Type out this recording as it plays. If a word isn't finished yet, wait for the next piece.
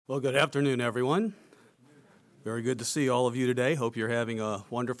Well, good afternoon, everyone. Very good to see all of you today. Hope you're having a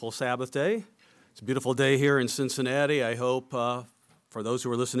wonderful Sabbath day. It's a beautiful day here in Cincinnati. I hope for those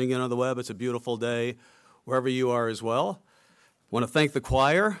who are listening in on the web, it's a beautiful day wherever you are as well. I want to thank the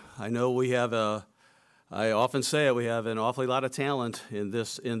choir. I know I often say it, we have an awfully lot of talent in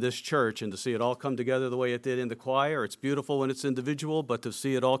this church, and to see it all come together the way it did in the choir, it's beautiful when it's individual, but to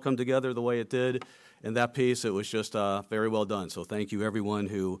see it all come together the way it did in that piece, it was just very well done. So thank you, everyone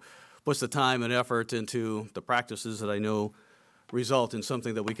who puts the time and effort into the practices that I know result in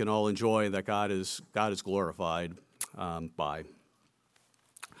something that we can all enjoy and that God is glorified by.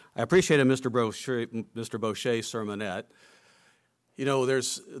 I appreciated Mr. Beauchet's sermonette. You know,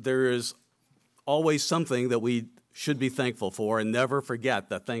 there is always something that we should be thankful for, and never forget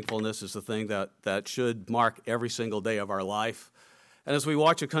that thankfulness is the thing that should mark every single day of our life. And as we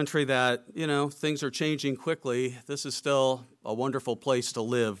watch a country that, things are changing quickly, this is still a wonderful place to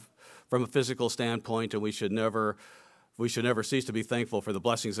live from a physical standpoint, and we should never cease to be thankful for the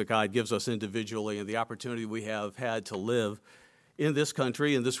blessings that God gives us individually and the opportunity we have had to live in this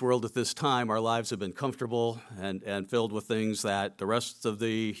country, in this world at this time. Our lives have been comfortable and filled with things that the rest of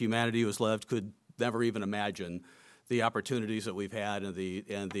the humanity who has lived could never even imagine, the opportunities that we've had and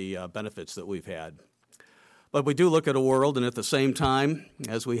the benefits that we've had. But we do look at a world, and at the same time,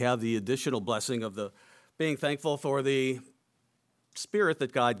 as we have the additional blessing of the being thankful for the Spirit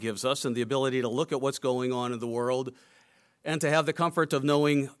that God gives us and the ability to look at what's going on in the world and to have the comfort of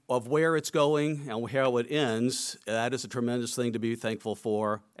knowing of where it's going and how it ends, that is a tremendous thing to be thankful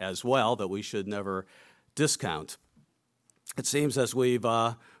for as well, that we should never discount. It seems as we've,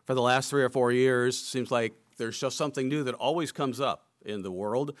 for the last 3 or 4 years, seems like there's just something new that always comes up in the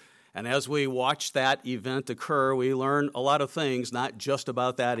world. And as we watch that event occur, we learn a lot of things, not just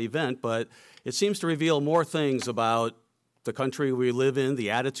about that event, but it seems to reveal more things about the country we live in,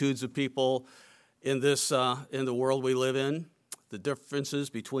 the attitudes of people in the world we live in, the differences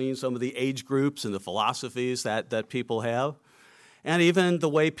between some of the age groups and the philosophies that people have, and even the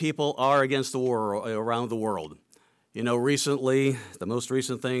way people are against the war around the world. Recently, the most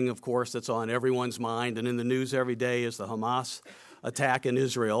recent thing, of course, that's on everyone's mind and in the news every day is the Hamas attack in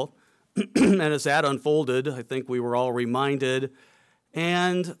Israel. And as that unfolded, I think we were all reminded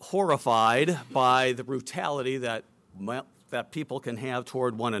and horrified by the brutality that people can have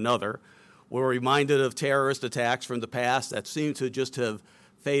toward one another. We're reminded of terrorist attacks from the past that seem to just have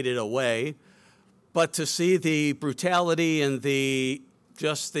faded away. But to see the brutality and the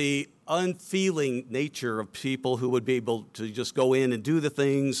unfeeling nature of people who would be able to just go in and do the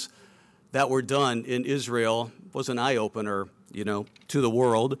things that were done in Israel was an eye-opener, to the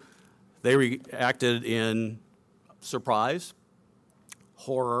world. They reacted in surprise,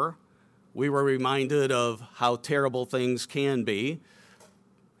 horror. We were reminded of how terrible things can be.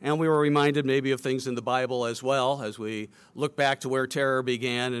 And we were reminded maybe of things in the Bible as well, as we look back to where terror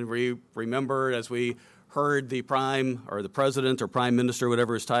began and remember as we heard the president or prime minister,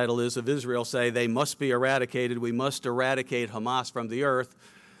 whatever his title is, of Israel say they must be eradicated. We must eradicate Hamas from the earth.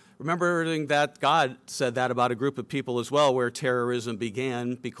 Remembering that God said that about a group of people as well, where terrorism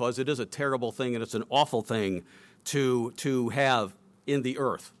began, because it is a terrible thing and it's an awful thing to have in the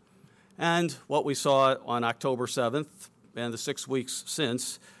earth. And what we saw on October 7th and the 6 weeks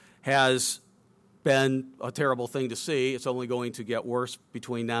since has been a terrible thing to see. It's only going to get worse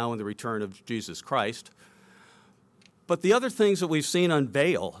between now and the return of Jesus Christ. But the other things that we've seen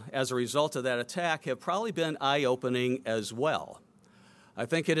unveil as a result of that attack have probably been eye-opening as well. I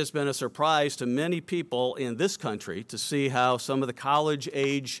think it has been a surprise to many people in this country to see how some of the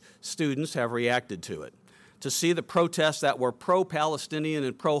college-age students have reacted to it, to see the protests that were pro-Palestinian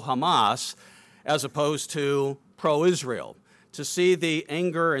and pro-Hamas as opposed to pro-Israel, to see the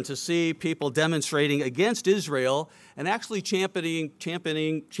anger and to see people demonstrating against Israel and actually championing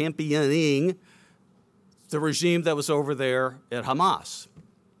the regime that was over there at Hamas.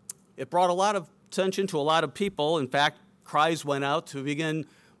 It brought a lot of attention to a lot of people. In fact, cries went out to begin,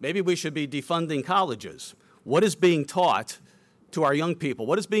 maybe we should be defunding colleges. What is being taught to our young people?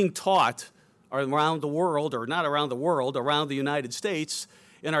 What is being taught around the world, or not around the world, around the United States,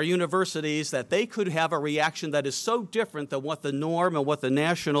 in our universities, that they could have a reaction that is so different than what the norm and what the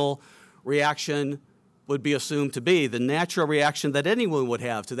national reaction would be assumed to be, the natural reaction that anyone would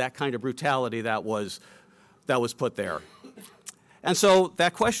have to that kind of brutality that was put there. And so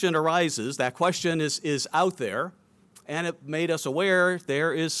that question arises, that question is out there, and it made us aware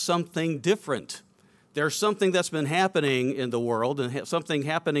there is something different. There's something that's been happening in the world and something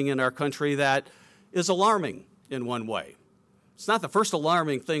happening in our country that is alarming in one way. It's not the first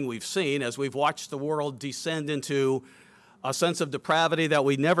alarming thing we've seen as we've watched the world descend into a sense of depravity that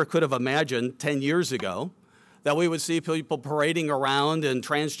we never could have imagined 10 years ago, that we would see people parading around in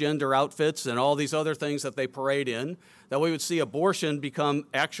transgender outfits and all these other things that they parade in, that we would see abortion become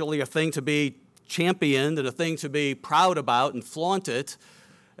actually a thing to be championed and a thing to be proud about and flaunt it.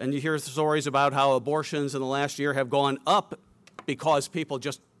 And you hear stories about how abortions in the last year have gone up because people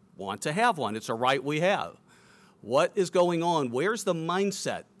just want to have one. It's a right we have. What is going on? Where's the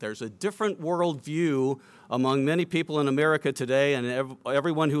mindset? There's a different worldview among many people in America today, and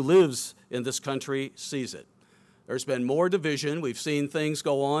everyone who lives in this country sees it. There's been more division. We've seen things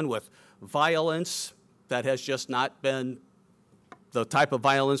go on with violence that has just not been the type of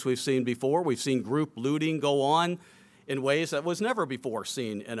violence we've seen before. We've seen group looting go on in ways that was never before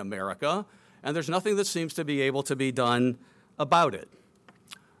seen in America, and there's nothing that seems to be able to be done about it.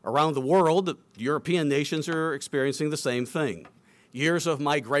 Around the world, European nations are experiencing the same thing. Years of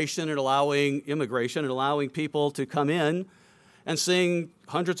migration and immigration and allowing people to come in, and seeing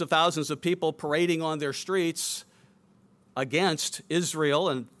hundreds of thousands of people parading on their streets against Israel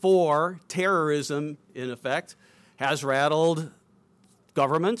and for terrorism, in effect, has rattled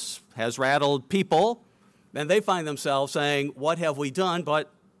governments, has rattled people, and they find themselves saying, what have we done? But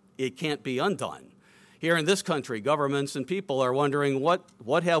it can't be undone. Here in this country, governments and people are wondering,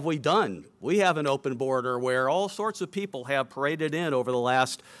 what have we done? We have an open border where all sorts of people have paraded in over the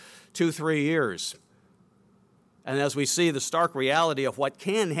last 2-3 years. And as we see the stark reality of what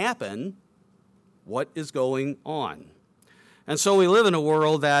can happen, what is going on? And so we live in a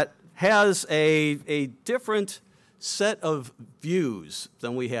world that has a different set of views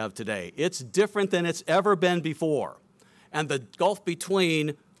than we have today. It's different than it's ever been before. And the gulf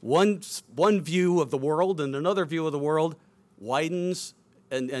between one view of the world and another view of the world widens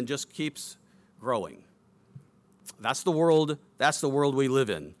and just keeps growing. That's the world we live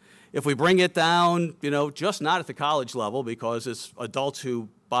in. If we bring it down, just not at the college level, because it's adults who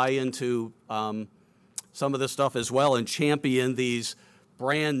buy into some of this stuff as well and champion these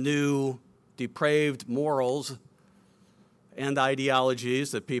brand new depraved morals and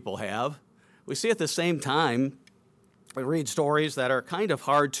ideologies that people have. We see at the same time, we read stories that are kind of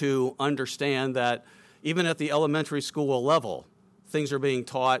hard to understand, that even at the elementary school level, things are being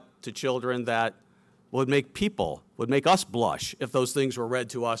taught to children that would make us blush if those things were read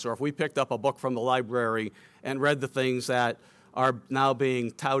to us, or if we picked up a book from the library and read the things that are now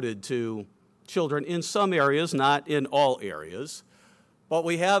being touted to children in some areas, not in all areas. But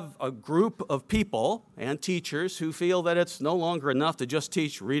we have a group of people and teachers who feel that it's no longer enough to just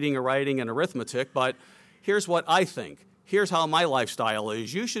teach reading and writing and arithmetic, but here's what I think. Here's how my lifestyle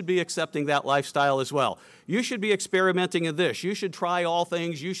is. You should be accepting that lifestyle as well. You should be experimenting in this. You should try all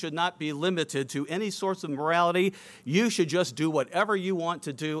things. You should not be limited to any sorts of morality. You should just do whatever you want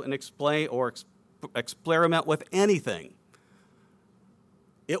to do and explain or experiment with anything.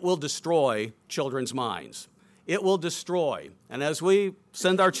 It will destroy children's minds. It will destroy. And as we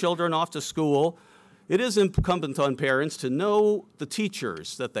send our children off to school, it is incumbent on parents to know the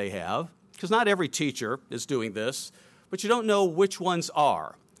teachers that they have, because not every teacher is doing this, but you don't know which ones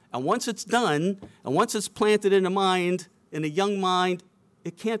are. And once it's done, and once it's planted in a young mind,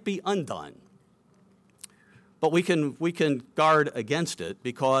 it can't be undone. But we can guard against it,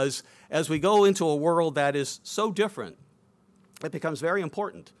 because as we go into a world that is so different, it becomes very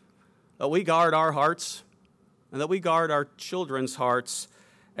important that we guard our hearts and that we guard our children's hearts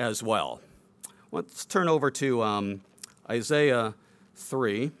as well. Let's turn over to Isaiah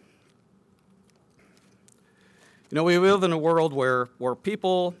 3. We live in a world where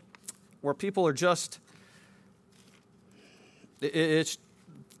people are just, they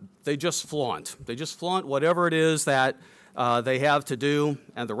just flaunt. They just flaunt whatever it is that they have to do,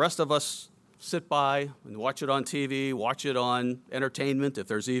 and the rest of us sit by and watch it on TV, watch it on entertainment, if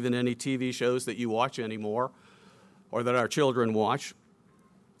there's even any TV shows that you watch anymore or that our children watch.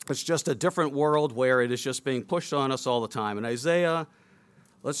 It's just a different world where it is just being pushed on us all the time. And Isaiah,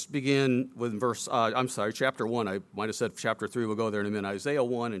 let's begin with chapter 1. I might have said chapter 3. We'll go there in a minute. Isaiah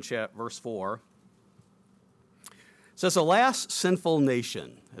 1 and verse 4. It says, "Alas, sinful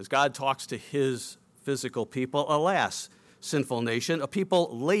nation," as God talks to his physical people, "alas, sinful nation, a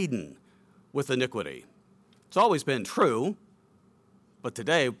people laden with iniquity." It's always been true, but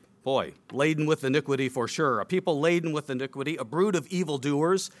today, laden with iniquity for sure. A people laden with iniquity, a brood of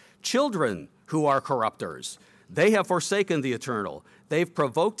evildoers, children who are corrupters. They have forsaken the eternal. They've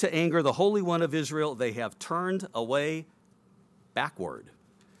provoked to anger the Holy One of Israel. They have turned away backward.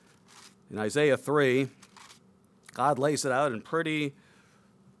 In Isaiah 3, God lays it out in pretty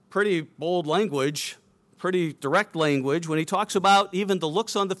bold language, pretty direct language, when he talks about even the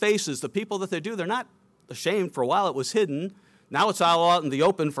looks on the faces, the people that they do. They're not ashamed. For a while it was hidden. Now it's all out in the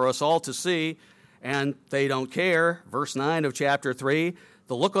open for us all to see, and they don't care. Verse 9 of chapter 3,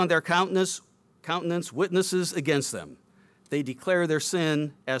 the look on their countenance witnesses against them. They declare their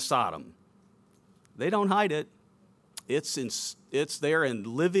sin as Sodom. They don't hide it. It's there in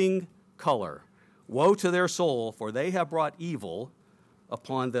living color. Woe to their soul, for they have brought evil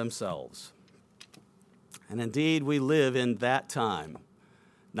upon themselves. And indeed, we live in that time.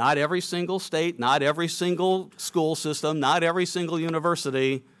 Not every single state, not every single school system, not every single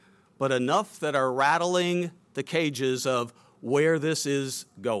university, but enough that are rattling the cages of where this is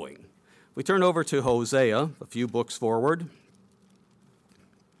going. We turn over to Hosea, a few books forward.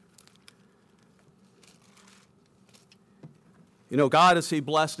 You know, God, as he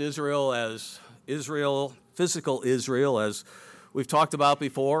blessed Israel, physical Israel, as we've talked about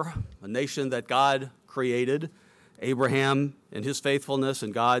before, a nation that God created, Abraham and his faithfulness,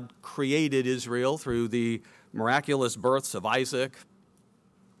 and God created Israel through the miraculous births of Isaac,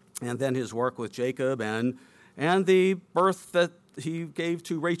 and then his work with Jacob, and the birth that he gave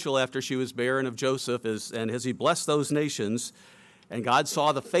to Rachel after she was barren of Joseph, and as he blessed those nations, and God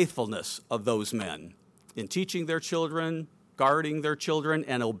saw the faithfulness of those men in teaching their children, guarding their children,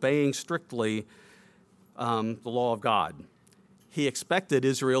 and obeying strictly the law of God. He expected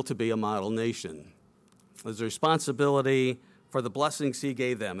Israel to be a model nation. There's a responsibility for the blessings he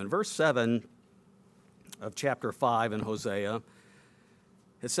gave them. In verse 7 of chapter 5 in Hosea,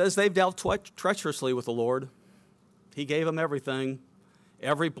 it says they've dealt treacherously with the Lord. He gave them everything,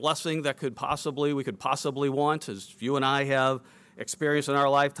 every blessing that we could possibly want, as you and I have experienced in our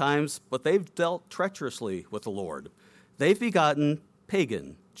lifetimes, but they've dealt treacherously with the Lord. They've begotten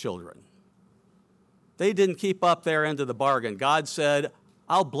pagan children. They didn't keep up their end of the bargain. God said,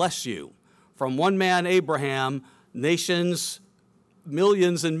 I'll bless you. From one man, Abraham, nations,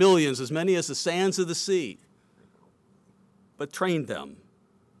 millions and millions, as many as the sands of the sea. But train them,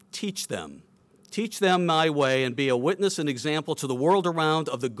 teach them my way, and be a witness and example to the world around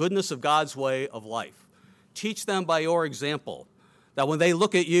of the goodness of God's way of life. Teach them by your example, that when they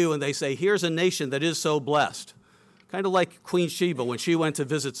look at you and they say, here's a nation that is so blessed, kind of like Queen Sheba when she went to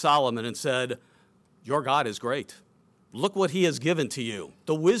visit Solomon and said, your God is great. Look what he has given to you.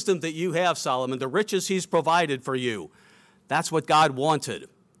 The wisdom that you have, Solomon, the riches he's provided for you. That's what God wanted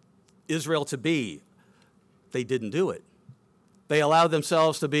Israel to be. They didn't do it. They allowed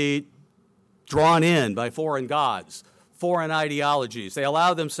themselves to be drawn in by foreign gods, foreign ideologies. They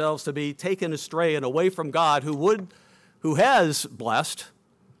allowed themselves to be taken astray and away from God, who has blessed.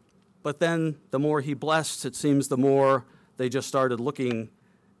 But then the more he blessed, it seems the more they just started looking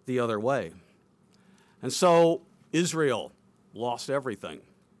the other way. And so Israel lost everything.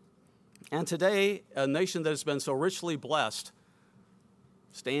 And today, a nation that has been so richly blessed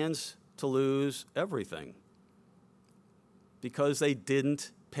stands to lose everything because they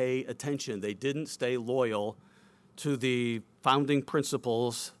didn't pay attention. They didn't stay loyal to the founding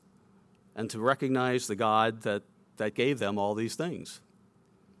principles and to recognize the God that gave them all these things.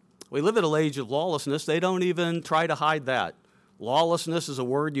 We live in an age of lawlessness. They don't even try to hide that. Lawlessness is a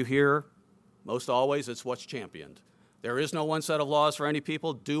word you hear most always. It's what's championed. There is no one set of laws for any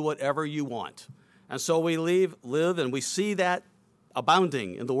people. Do whatever you want. And so we live, and we see that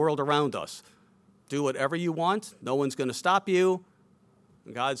abounding in the world around us. Do whatever you want. No one's going to stop you.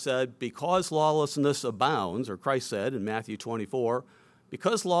 And God said, because lawlessness abounds, or Christ said in Matthew 24,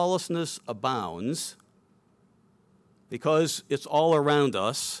 because lawlessness abounds, because it's all around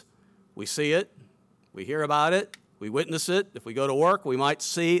us, we see it, we hear about it, we witness it. If we go to work, we might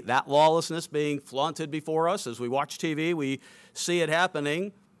see that lawlessness being flaunted before us. As we watch TV, we see it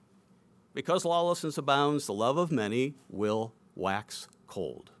happening. Because lawlessness abounds, the love of many will wax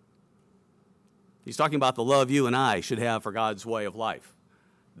cold. He's talking about the love you and I should have for God's way of life.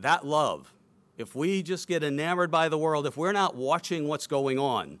 That love, if we just get enamored by the world, if we're not watching what's going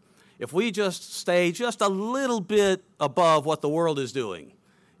on, if we just stay just a little bit above what the world is doing,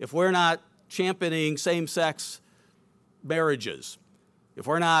 if we're not championing same-sex marriages, if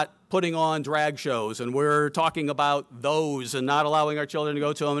we're not putting on drag shows and we're talking about those and not allowing our children to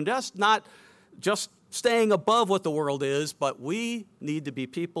go to them, and just not just staying above what the world is, but we need to be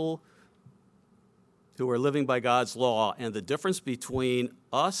people who are living by God's law. And the difference between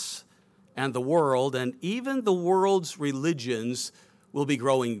us and the world, and even the world's religions, will be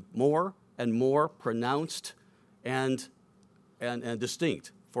growing more and more pronounced and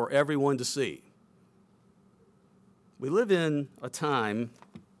distinct for everyone to see. We live in a time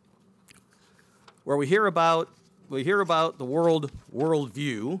where we hear about the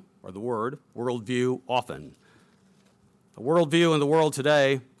worldview, or the word worldview, often. The worldview in the world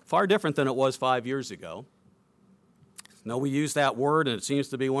today far different than it was 5 years ago. Now, we use that word, and it seems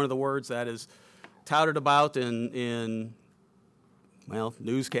to be one of the words that is touted about in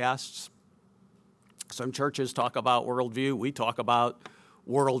newscasts. Some churches talk about worldview. We talk about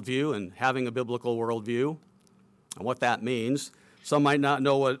worldview and having a biblical worldview and what that means. Some might not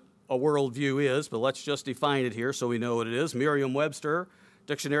know what a worldview is, but let's just define it here so we know what it is. Merriam-Webster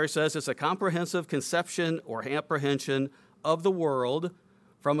dictionary says it's a comprehensive conception or apprehension of the world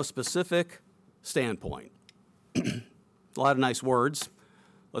from a specific standpoint. A lot of nice words.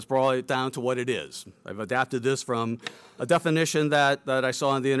 Let's boil it down to what it is. I've adapted this from a definition that I saw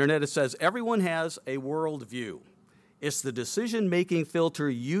on the internet. It says, everyone has a worldview. It's the decision-making filter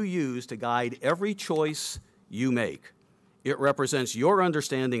you use to guide every choice you make. It represents your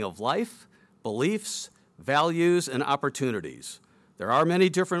understanding of life, beliefs, values, and opportunities. There are many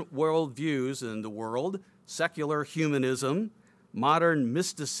different worldviews in the world: secular humanism, modern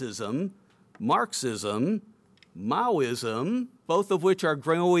mysticism, Marxism, Maoism, both of which are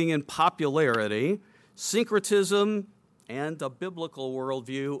growing in popularity, syncretism, and a biblical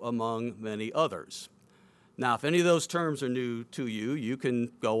worldview, among many others. Now, if any of those terms are new to you, you can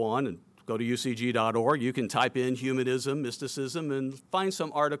go on and go to ucg.org. You can type in humanism, mysticism, and find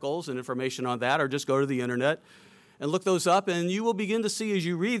some articles and information on that, or just go to the internet and look those up, and you will begin to see, as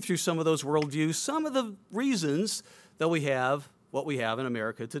you read through some of those worldviews, some of the reasons that we have what we have in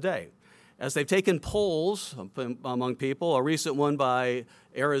America today. As they've taken polls among people, a recent one by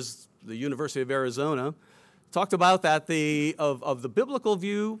the University of Arizona talked about that of the biblical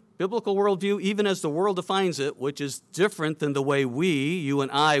worldview, even as the world defines it, which is different than the way you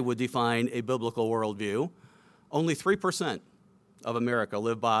and I would define a biblical worldview, only 3% of America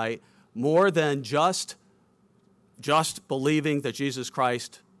live by more than just believing that Jesus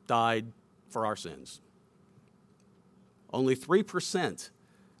Christ died for our sins. Only 3%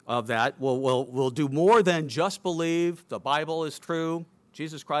 of that will do more than just believe the Bible is true,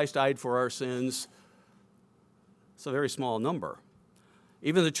 Jesus Christ died for our sins. It's a very small number.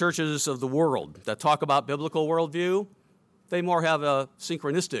 Even the churches of the world that talk about biblical worldview, they more have a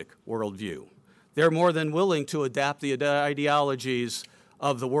synchronistic worldview. They're more than willing to adapt the ideologies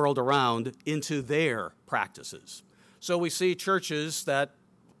of the world around into their practices. So we see churches that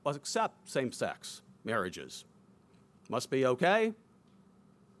accept same-sex marriages. Must be okay.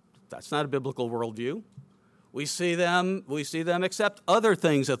 That's not a biblical worldview. We see them accept other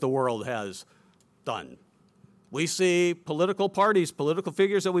things that the world has done. We see political parties, political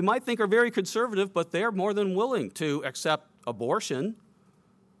figures that we might think are very conservative, but they're more than willing to accept abortion,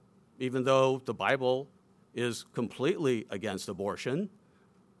 even though the Bible is completely against abortion.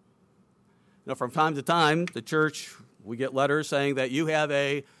 Now, from time to time, the church, we get letters saying that you have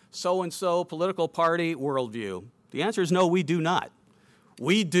a so-and-so political party worldview. The answer is no, we do not.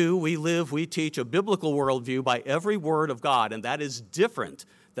 We live, we teach a biblical worldview by every word of God, and that is different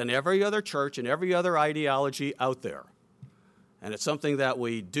than every other church and every other ideology out there. And it's something that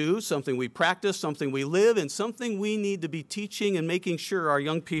we do, something we practice, something we live, and something we need to be teaching and making sure our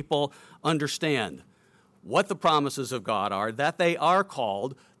young people understand what the promises of God are, that they are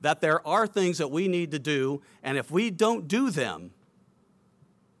called, that there are things that we need to do, and if we don't do them,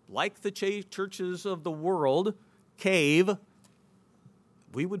 like the churches of the world cave,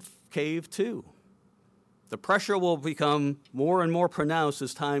 we would cave too. The pressure will become more and more pronounced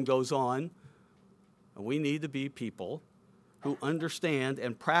as time goes on, and we need to be people who understand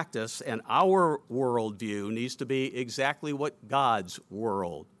and practice, and our worldview needs to be exactly what God's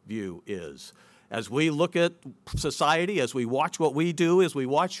worldview is. As we look at society, as we watch what we do, as we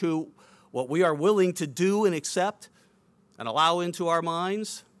watch what we are willing to do and accept and allow into our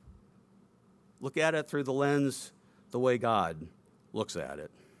minds, look at it through the lens the way God looks at it.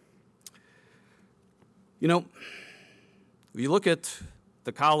 You know, if you look at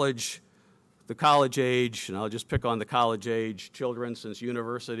the college age, and I'll just pick on the college age children since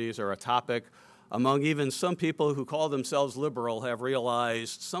universities are a topic, among even some people who call themselves liberal have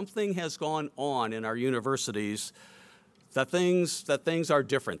realized something has gone on in our universities, that things are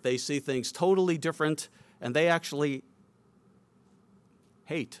different. They see things totally different, and they actually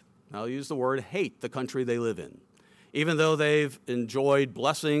hate, I'll use the word hate, the country they live in. Even though they've enjoyed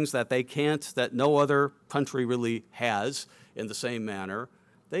blessings that no other country really has in the same manner,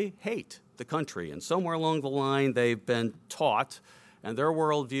 they hate the country. And somewhere along the line, they've been taught, and their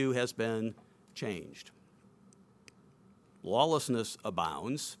worldview has been changed. Lawlessness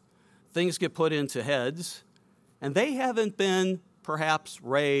abounds. Things get put into heads, and they haven't been perhaps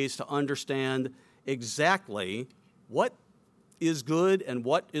raised to understand exactly what is good and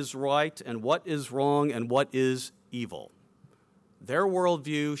what is right and what is wrong and what is evil. their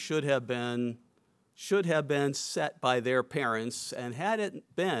worldview should have been set by their parents, and had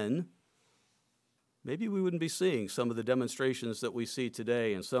it been, maybe we wouldn't be seeing some of the demonstrations that we see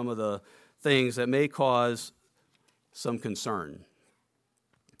today and some of the things that may cause some concern.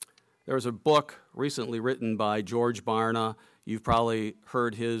 There was a book recently written by George Barna. You've probably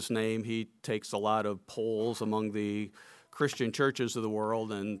heard his name. He takes a lot of polls among the Christian churches of the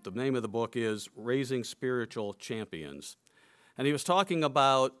world, and the name of the book is Raising Spiritual Champions. And he was talking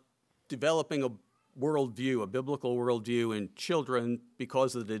about developing a worldview, a biblical worldview in children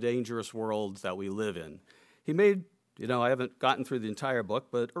because of the dangerous world that we live in. He made, I haven't gotten through the entire book,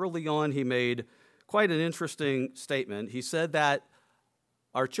 but early on he made quite an interesting statement. He said that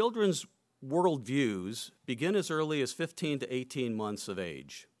our children's worldviews begin as early as 15 to 18 months of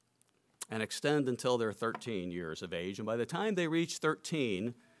age and extend until they're 13 years of age. And by the time they reach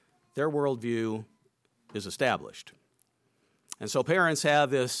 13, their worldview is established. And so parents have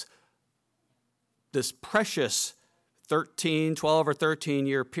this precious 12 or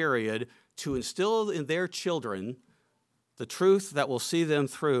 13-year period to instill in their children the truth that will see them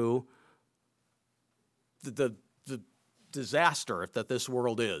through the disaster that this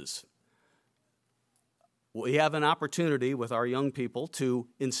world is. We have an opportunity with our young people to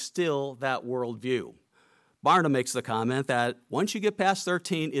instill that worldview. Barna makes the comment that once you get past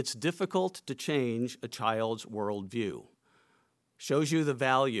 13, it's difficult to change a child's worldview. Shows you the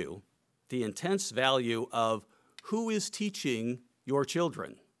value, the intense value of who is teaching your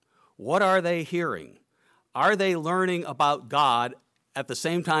children. What are they hearing? Are they learning about God at the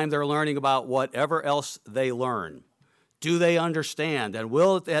same time they're learning about whatever else they learn? Do they understand? And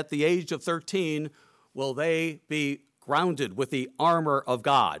will, at the age of 13, will they be grounded with the armor of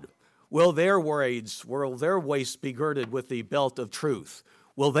God? Will their waists be girded with the belt of truth?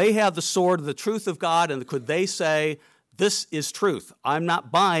 Will they have the sword of the truth of God, and could they say, this is truth. I'm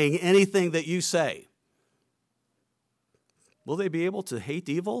not buying anything that you say. Will they be able to hate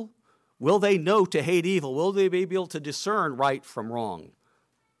evil? Will they know to hate evil? Will they be able to discern right from wrong?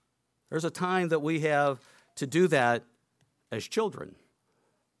 There's a time that we have to do that as children.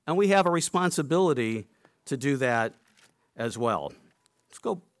 And we have a responsibility to do that as well. Let's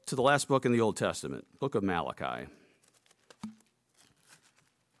go to the last book in the Old Testament, book of Malachi.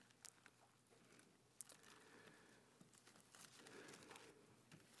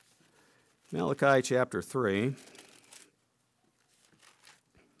 Malachi chapter 3.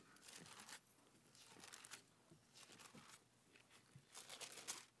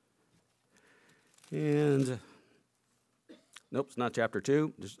 And, nope, it's not chapter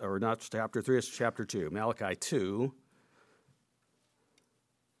 2, or not chapter 3, it's chapter 2. Malachi 2,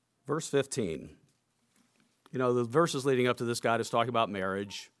 verse 15. The verses leading up to this, God is talking about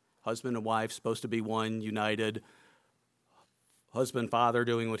marriage. Husband and wife supposed to be one, united. Husband, father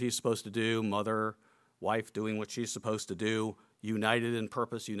doing what he's supposed to do. Mother, wife doing what she's supposed to do. United in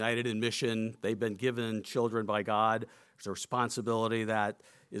purpose, united in mission. They've been given children by God. There's a responsibility that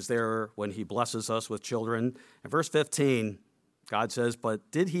is there when he blesses us with children. In verse 15, God says,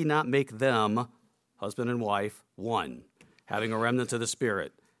 but did he not make them, husband and wife, one, having a remnant of the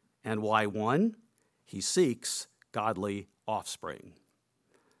Spirit? And why one? He seeks godly offspring.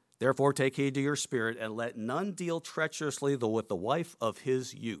 Therefore, take heed to your spirit, and let none deal treacherously with the wife of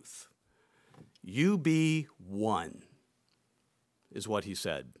his youth. You be one, is what he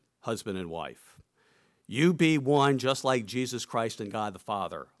said, husband and wife. You be one just like Jesus Christ and God the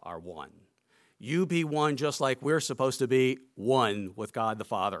Father are one. You be one just like we're supposed to be one with God the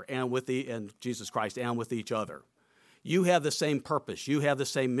Father and Jesus Christ and with each other. You have the same purpose. You have the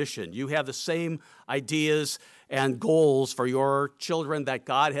same mission. You have the same ideas and goals for your children that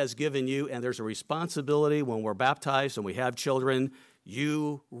God has given you, and there's a responsibility when we're baptized and we have children.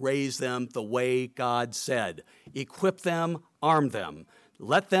 You raise them the way God said. Equip them, arm them.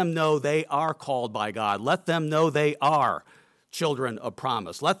 Let them know they are called by God. Let them know they are children of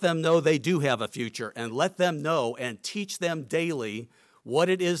promise. Let them know they do have a future, and let them know and teach them daily what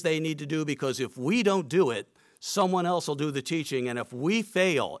it is they need to do, because if we don't do it, someone else will do the teaching, and if we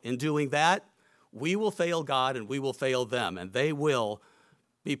fail in doing that, we will fail God and we will fail them, and they will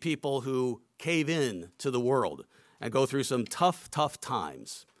be people who cave in to the world and go through some tough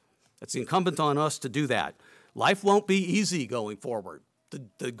times. It's incumbent on us to do that. Life won't be easy going forward.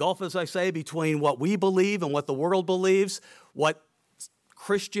 The gulf, as I say, between what we believe and what the world believes, what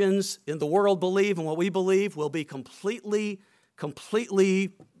Christians in the world believe and what we believe, will be completely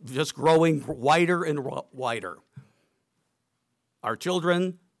just growing wider and wider. Our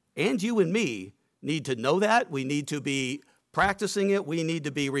children and you and me need to know that. We need to be practicing it. We need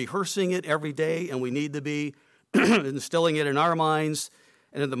to be rehearsing it every day, and we need to be instilling it in our minds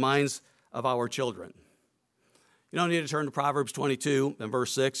and in the minds of our children. You don't need to turn to Proverbs 22 and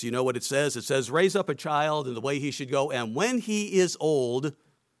verse 6. You know what it says. It says, raise up a child in the way he should go, and when he is old,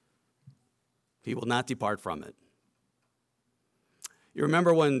 he will not depart from it. You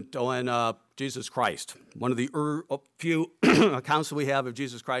remember when Jesus Christ, one of the few accounts that we have of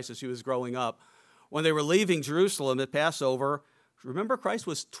Jesus Christ as he was growing up, when they were leaving Jerusalem at Passover, remember Christ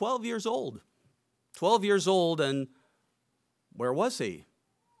was 12 years old. 12 years old, and where was he?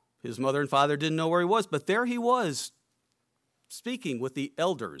 His mother and father didn't know where he was, but there he was, speaking with the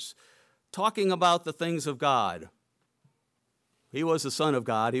elders, talking about the things of God. He was the Son of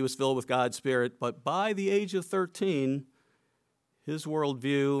God. He was filled with God's Spirit, but by the age of 13, his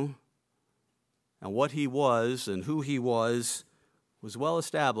worldview and what he was and who he was well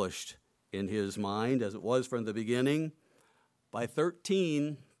established in his mind, as it was from the beginning. By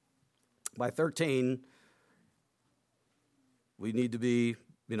 13, we need to be,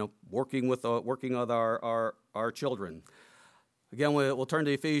 working with our children. Again, we'll turn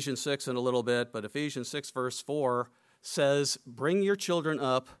to Ephesians 6 in a little bit, but Ephesians 6 verse 4 says, bring your children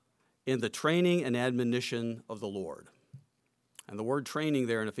up in the training and admonition of the Lord. And the word training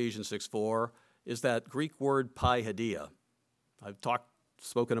there in Ephesians 6:4 is that Greek word paideia. I've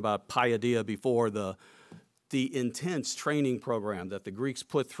spoken about paideia before, the intense training program that the Greeks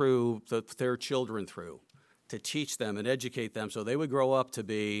put through their children through to teach them and educate them so they would grow up to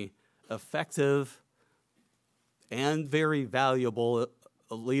be effective and very valuable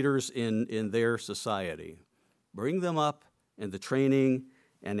leaders in their society. Bring them up in the training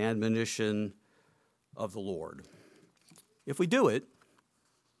and admonition of the Lord. If we do it,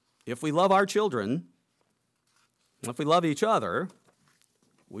 if we love our children, if we love each other,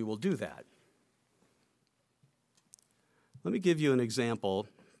 we will do that. Let me give you an example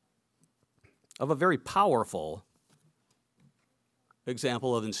of a very powerful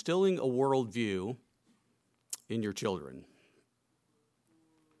example of instilling a worldview in your children.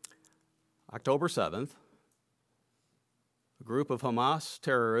 October 7th, a group of Hamas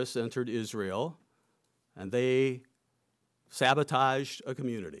terrorists entered Israel, and they sabotaged a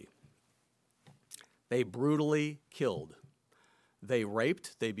community. They brutally killed. They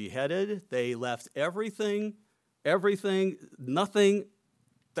raped, they beheaded, they left everything, nothing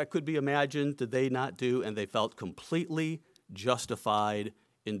that could be imagined did they not do, and they felt completely justified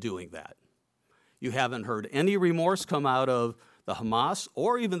in doing that. You haven't heard any remorse come out of the Hamas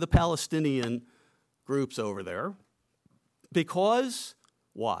or even the Palestinian groups over there. Because,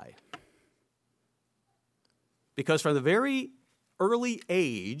 why? Because from the very early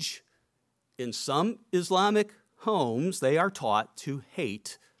age, in some Islamic homes, they are taught to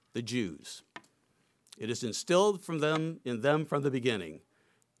hate the Jews. It is instilled in them from the beginning.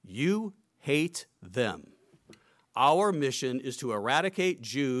 You hate them. Our mission is to eradicate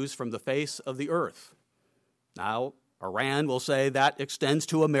Jews from the face of the earth. Now, Iran will say that extends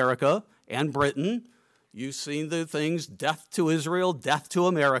to America and Britain. You've seen the things, death to Israel, death to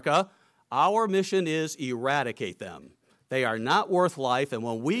America. Our mission is eradicate them. They are not worth life, and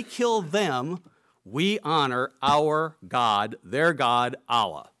when we kill them, we honor our God, their God,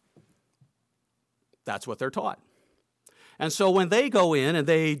 Allah. That's what they're taught. And so when they go in and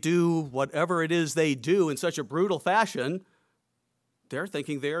they do whatever it is they do in such a brutal fashion, they're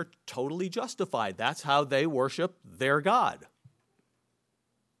thinking they're totally justified. That's how they worship their God.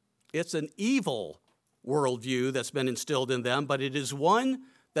 It's an evil worldview that's been instilled in them, but it is one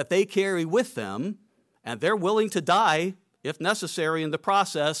that they carry with them, and they're willing to die, if necessary, in the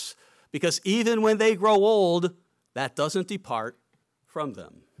process, because even when they grow old, that doesn't depart from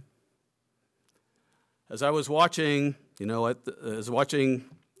them. As I was watching,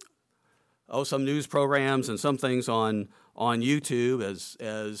 some news programs and some things on YouTube,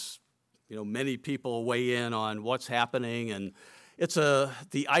 as many people weigh in on what's happening, and it's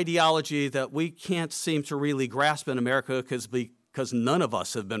the ideology that we can't seem to really grasp in America because none of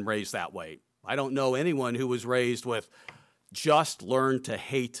us have been raised that way. I don't know anyone who was raised with just learn to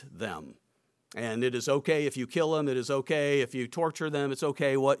hate them. And it is okay if you kill them. It is okay if you torture them. It's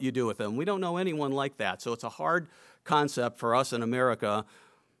okay what you do with them. We don't know anyone like that. So it's a hard concept for us in America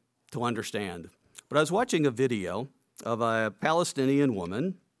to understand. But I was watching a video of a Palestinian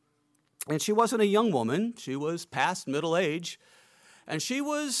woman, and she wasn't a young woman. She was past middle age. And she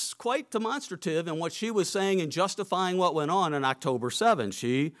was quite demonstrative in what she was saying and justifying what went on October 7th.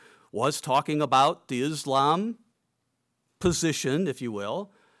 She was talking about the Islam position, if you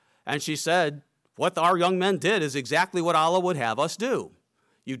will, and she said, what our young men did is exactly what Allah would have us do.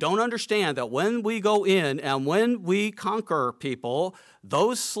 You don't understand that when we go in and when we conquer people,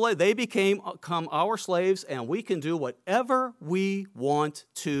 they become our slaves, and we can do whatever we want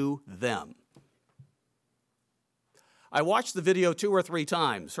to them. I watched the video 2 or 3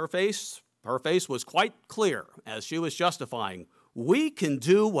 times. Her face was quite clear as she was justifying. We can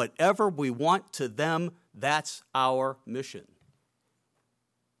do whatever we want to them. That's our mission.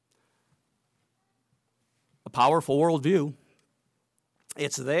 A powerful worldview.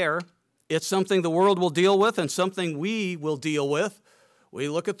 It's there. It's something the world will deal with and something we will deal with. We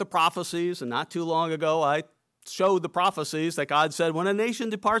look at the prophecies, and not too long ago I showed the prophecies that God said, when a nation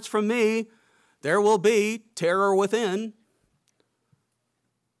departs from me, there will be terror within.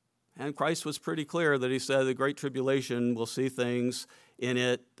 And Christ was pretty clear that he said the Great Tribulation will see things in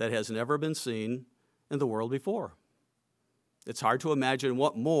it that has never been seen in the world before. It's hard to imagine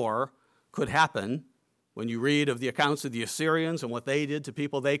what more could happen when you read of the accounts of the Assyrians and what they did to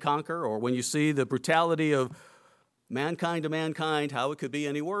people they conquer, or when you see the brutality of mankind to mankind, how it could be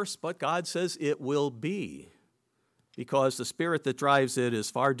any worse. But God says it will be, because the spirit that drives it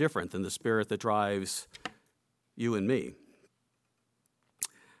is far different than the spirit that drives you and me.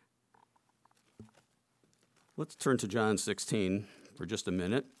 Let's turn to John 16 for just a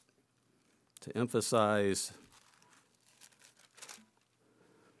minute to emphasize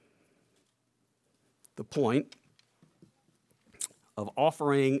the point of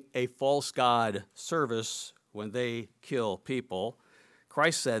offering a false god service when they kill people.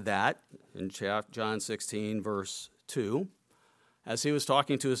 Christ said that in John 16, verse 2. As he was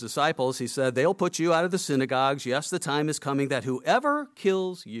talking to his disciples, he said, they'll put you out of the synagogues. Yes, the time is coming that whoever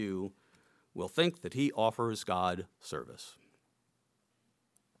kills you will think that he offers God service.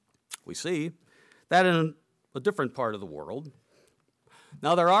 We see that in a different part of the world.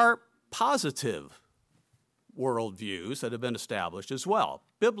 Now, there are positive worldviews that have been established as well,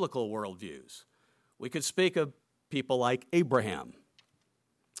 biblical worldviews. We could speak of people like Abraham.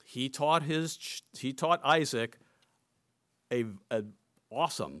 He taught Isaac an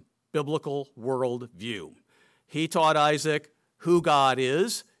awesome biblical worldview. He taught Isaac who God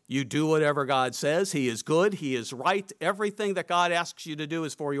is. You do whatever God says. He is good. He is right. Everything that God asks you to do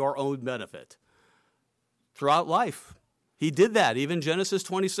is for your own benefit. Throughout life, he did that. Even Genesis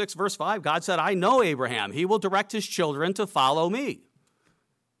 26, verse 5, God said, I know Abraham. He will direct his children to follow me.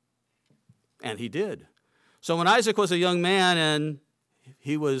 And he did. So when Isaac was a young man and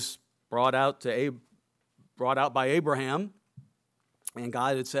he was brought out by Abraham, and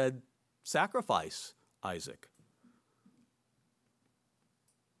God had said, sacrifice Isaac.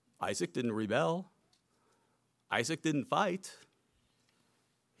 Isaac didn't rebel. Isaac didn't fight.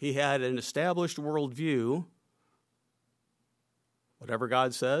 He had an established worldview. Whatever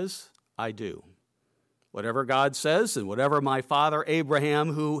God says, I do. Whatever God says, and whatever my father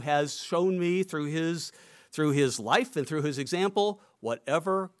Abraham, who has shown me through his life and through his example,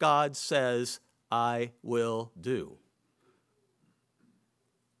 whatever God says, I will do.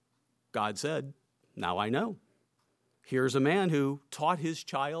 God said, now I know. Here's a man who taught his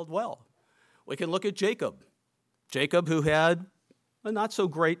child well. We can look at Jacob. Jacob, who had a not so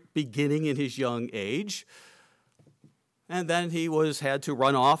great beginning in his young age. And then he had to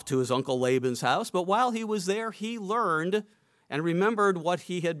run off to his uncle Laban's house. But while he was there, he learned and remembered what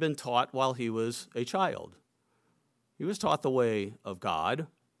he had been taught while he was a child. He was taught the way of God,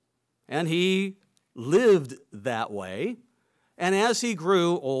 and he lived that way. And as he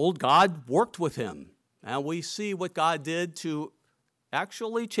grew old, God worked with him. And we see what God did to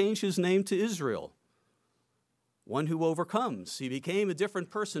actually change his name to Israel, one who overcomes. He became a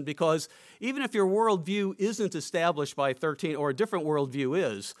different person, because even if your worldview isn't established by 13, or a different worldview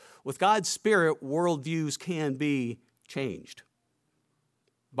is, with God's Spirit, worldviews can be changed.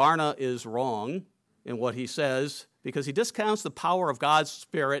 Barna is wrong in what he says, because he discounts the power of God's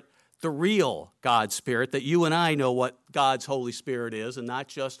Spirit, the real God's Spirit, that you and I know what God's Holy Spirit is, and not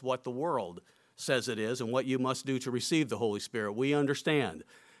just what the world says it is and what you must do to receive the Holy Spirit. We understand.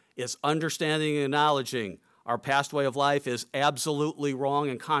 It's understanding and acknowledging our past way of life is absolutely wrong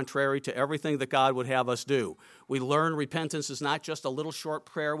and contrary to everything that God would have us do. We learn repentance is not just a little short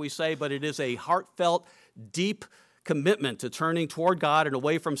prayer we say, but it is a heartfelt, deep commitment to turning toward God and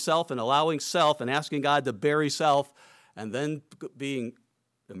away from self and allowing self and asking God to bury self, and then being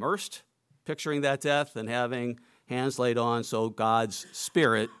immersed, picturing that death and having hands laid on so God's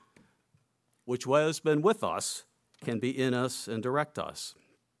Spirit, which has been with us, can be in us and direct us.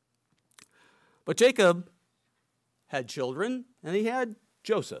 But Jacob had children, and he had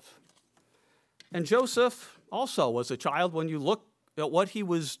Joseph. And Joseph also was a child. When you look at what he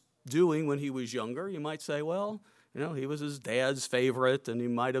was doing when he was younger, you might say, well, He was his dad's favorite, and he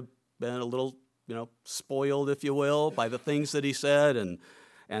might have been a little, spoiled, if you will, by the things that he said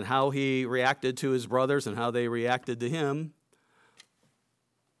and how he reacted to his brothers and how they reacted to him.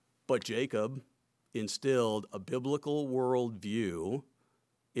 But Jacob instilled a biblical worldview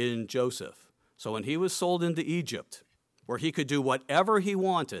in Joseph. So when he was sold into Egypt, where he could do whatever he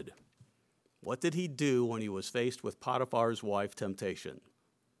wanted, what did he do when he was faced with Potiphar's wife temptation?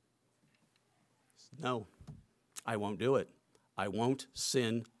 No, I won't do it. I won't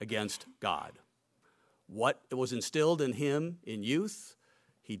sin against God. What was instilled in him in youth,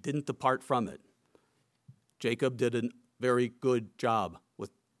 he didn't depart from it. Jacob did a very good job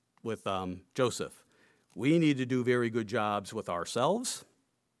with Joseph. We need to do very good jobs with ourselves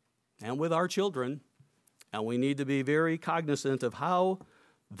and with our children, and we need to be very cognizant of how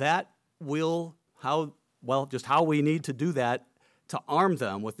we need to do that to arm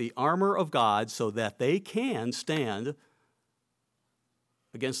them with the armor of God so that they can stand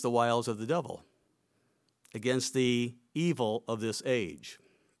against the wiles of the devil, against the evil of this age.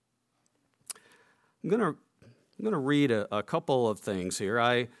 I'm going to read a couple of things here.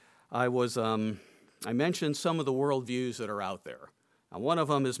 I mentioned some of the worldviews that are out there. Now, one of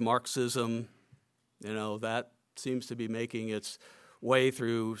them is Marxism. That seems to be making its way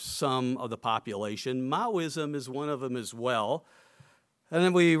through some of the population. Maoism is one of them as well. And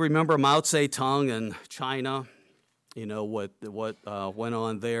then we remember Mao Zedong in China, what went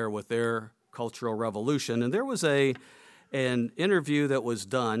on there with their Cultural Revolution. And there was an interview that was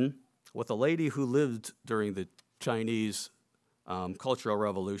done with a lady who lived during the Chinese Cultural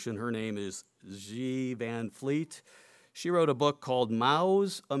Revolution. Her name is Xi Van Fleet. She wrote a book called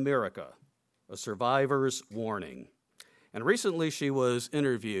Mao's America, A Survivor's Warning. And recently she was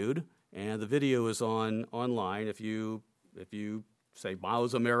interviewed, and the video is online if you say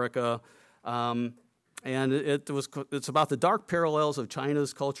Mao's America. And it's about the dark parallels of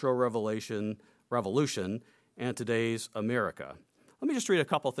China's Cultural Revolution and today's America. Let me just read a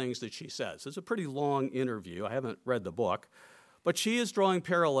couple things that she says. It's a pretty long interview. I haven't read the book. But she is drawing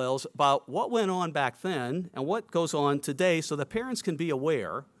parallels about what went on back then and what goes on today so that parents can be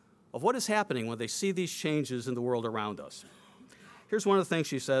aware of what is happening when they see these changes in the world around us. Here's one of the things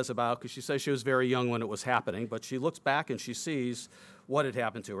she says because she says she was very young when it was happening, but she looks back and she sees what had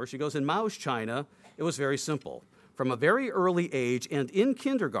happened to her. She goes, in Mao's China, it was very simple. From a very early age and in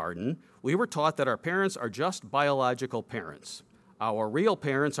kindergarten, we were taught that our parents are just biological parents. Our real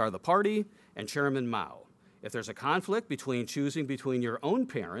parents are the party and Chairman Mao. If there's a conflict choosing between your own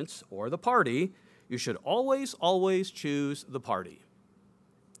parents or the party, you should always, always choose the party.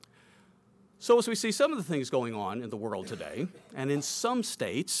 So as we see some of the things going on in the world today, and in some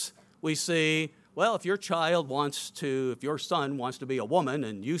states, we see, well, if your son wants to be a woman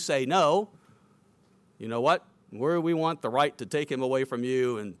and you say no, you know what? We want the right to take him away from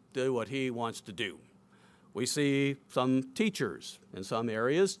you and do what he wants to do. We see some teachers in some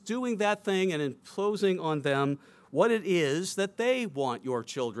areas doing that thing and imposing on them what it is that they want your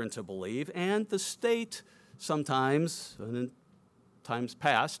children to believe, and the state sometimes, and in times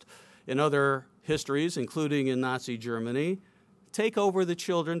past, in other histories, including in Nazi Germany, take over the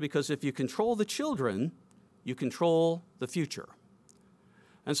children, because if you control the children, you control the future.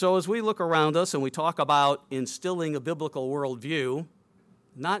 And so as we look around us and we talk about instilling a biblical worldview,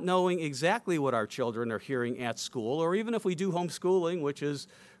 not knowing exactly what our children are hearing at school, or even if we do homeschooling, which is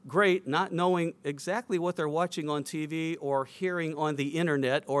great, not knowing exactly what they're watching on TV or hearing on the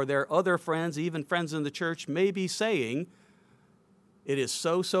internet or their other friends, even friends in the church, may be saying, it is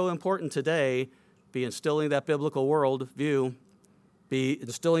so, so important today be instilling that biblical worldview, be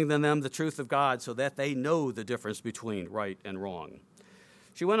instilling in them the truth of God so that they know the difference between right and wrong.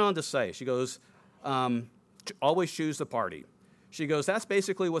 She went on to say, she goes, always choose the party. She goes, that's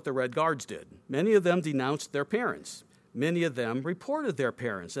basically what the Red Guards did. Many of them denounced their parents. Many of them reported their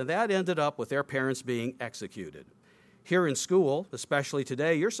parents, and that ended up with their parents being executed. Here in school, especially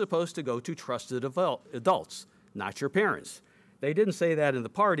today, you're supposed to go to trusted adults, not your parents. They didn't say that in the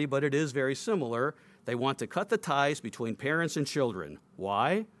party, but it is very similar. They want to cut the ties between parents and children.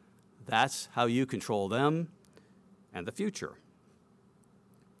 Why? That's how you control them and the future.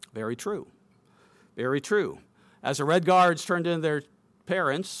 Very true. Very true. As the Red Guards turned in their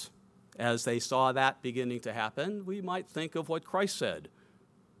parents, as they saw that beginning to happen, we might think of what Christ said.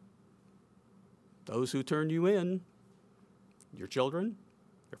 Those who turn you in, your children,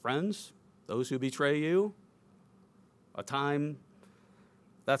 your friends, those who betray you, a time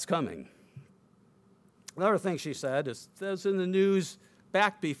that's coming. Another thing she said is in the news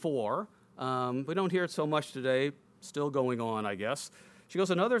back before. We don't hear it so much today, still going on, I guess. She goes,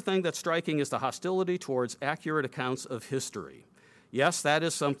 another thing that's striking is the hostility towards accurate accounts of history. Yes, that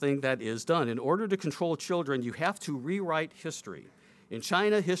is something that is done. In order to control children, you have to rewrite history. In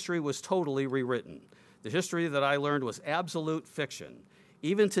China, history was totally rewritten. The history that I learned was absolute fiction.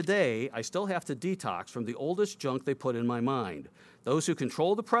 Even today, I still have to detox from the oldest junk they put in my mind. Those who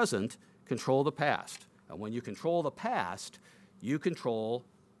control the present control the past. And when you control the past, you control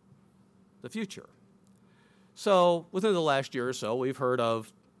the future. So within the last year or so, we've heard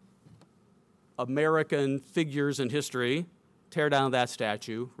of American figures in history tear down that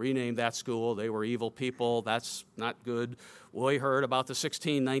statue, rename that school. They were evil people. That's not good. We heard about the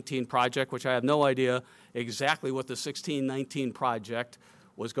 1619 Project, which I have no idea exactly what the 1619 Project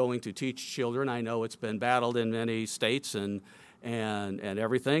was going to teach children. I know it's been battled in many states and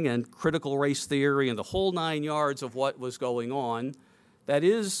everything, and critical race theory and the whole 9 yards of what was going on. That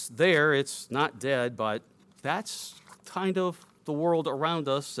is there. It's not dead, but that's kind of the world around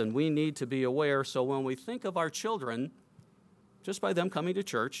us, and we need to be aware. So when we think of our children, just by them coming to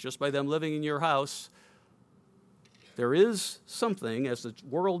church, just by them living in your house, there is something as the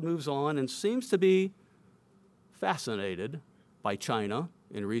world moves on and seems to be fascinated by China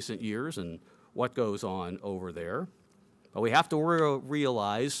in recent years and what goes on over there. But we have to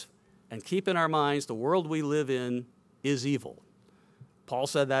realize and keep in our minds the world we live in is evil. Paul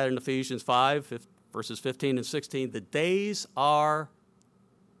said that in Ephesians 5, verses 15 and 16. The days are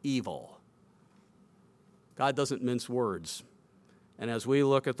evil. God doesn't mince words. And as we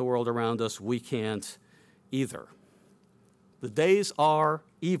look at the world around us, we can't either. The days are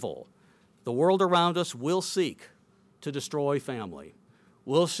evil. The world around us will seek to destroy family,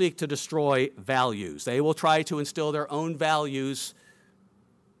 will seek to destroy values. They will try to instill their own values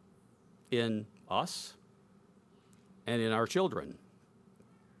in us and in our children.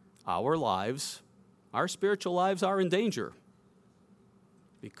 Our lives, our spiritual lives are in danger.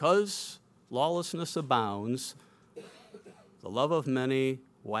 Because lawlessness abounds, the love of many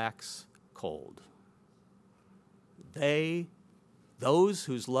wax cold. Those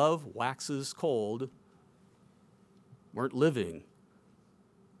whose love waxes cold, weren't living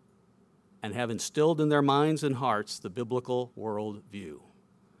and have instilled in their minds and hearts the biblical worldview.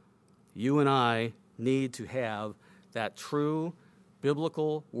 You and I need to have that true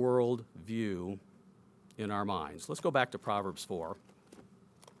biblical worldview in our minds. Let's go back to Proverbs 4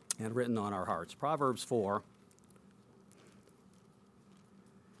 and written on our hearts. Proverbs 4.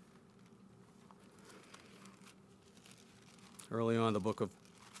 Early on in the book of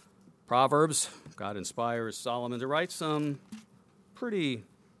Proverbs, God inspires Solomon to write some pretty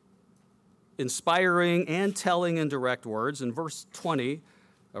inspiring and telling and direct words. In verse 20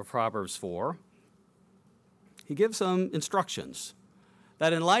 of Proverbs 4, he gives some instructions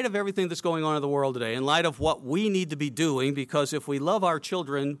that in light of everything that's going on in the world today, in light of what we need to be doing, because if we love our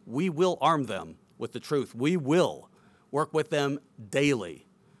children, we will arm them with the truth. We will work with them daily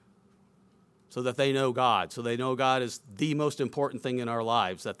so that they know God, so they know God is the most important thing in our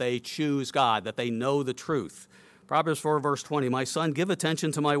lives, that they choose God, that they know the truth. Proverbs 4, verse 20, my son, give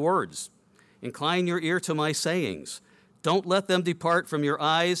attention to my words. Incline your ear to my sayings. Don't let them depart from your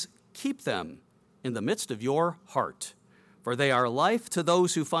eyes. Keep them in the midst of your heart, for they are life to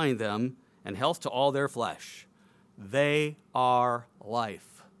those who find them and health to all their flesh. They are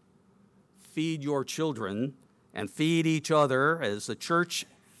life. Feed your children and feed each other as the church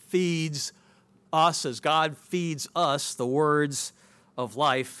feeds us, as God feeds us the words of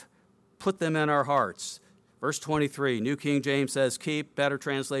life. Put them in our hearts. Verse 23, New King James says, keep, better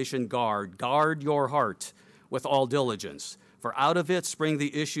translation, guard. Guard your heart with all diligence, for out of it spring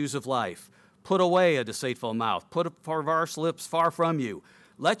the issues of life. Put away a deceitful mouth. Put perverse lips far from you.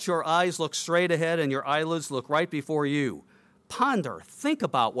 Let your eyes look straight ahead and your eyelids look right before you. Ponder, think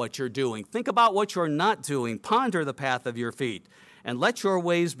about what you're doing. Think about what you're not doing. Ponder the path of your feet, and let your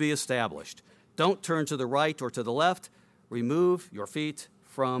ways be established. Don't turn to the right or to the left. Remove your feet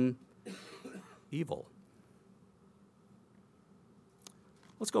from evil.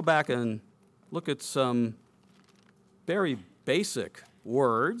 Let's go back and look at some very basic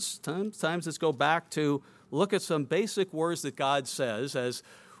words. Sometimes let's go back to look at some basic words that God says as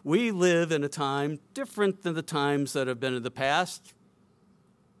we live in a time different than the times that have been in the past.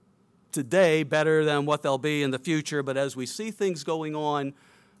 Today, better than what they'll be in the future, but as we see things going on,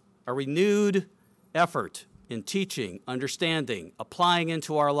 a renewed effort in teaching, understanding, applying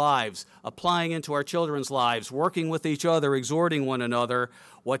into our lives, applying into our children's lives, working with each other, exhorting one another,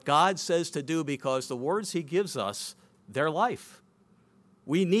 what God says to do, because the words he gives us, they're life.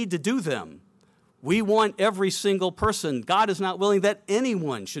 We need to do them. We want every single person. God is not willing that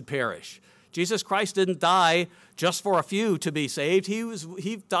anyone should perish. Jesus Christ didn't die just for a few to be saved.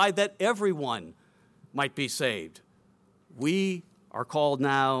 He died that everyone might be saved. We are called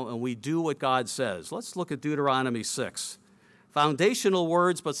now, and we do what God says. Let's look at Deuteronomy 6. Foundational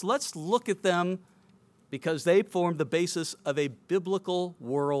words, but let's look at them because they form the basis of a biblical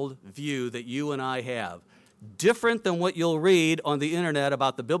worldview that you and I have. Different than what you'll read on the internet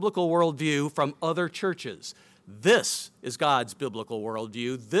about the biblical worldview from other churches. This is God's biblical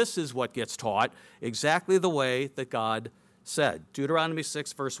worldview. This is what gets taught exactly the way that God said. Deuteronomy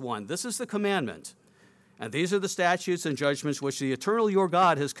 6, verse 1. This is the commandment, and these are the statutes and judgments which the eternal your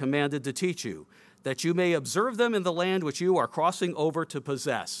God has commanded to teach you, that you may observe them in the land which you are crossing over to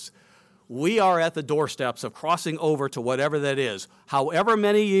possess. We are at the doorsteps of crossing over to whatever that is. However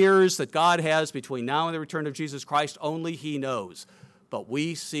many years that God has between now and the return of Jesus Christ, only He knows. But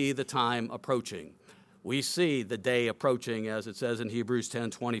we see the time approaching. We see the day approaching, as it says in Hebrews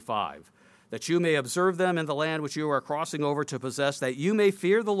 10:25, that you may observe them in the land which you are crossing over to possess, that you may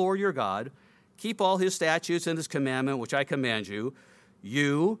fear the Lord your God, keep all His statutes and His commandment, which I command you,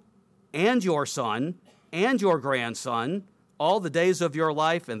 you and your son and your grandson, all the days of your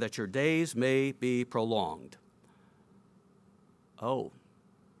life, and that your days may be prolonged. Oh,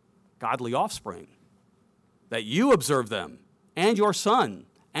 godly offspring, that you observe them, and your son,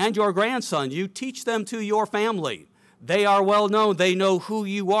 and your grandson. You teach them to your family. They are well known. They know who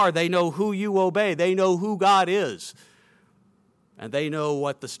you are. They know who you obey. They know who God is. And they know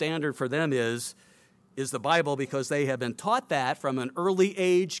what the standard for them is the Bible, because they have been taught that from an early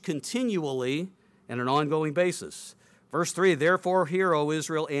age continually and an ongoing basis. Verse 3, therefore hear, O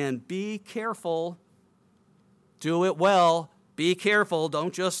Israel, and be careful. Do it well. Be careful.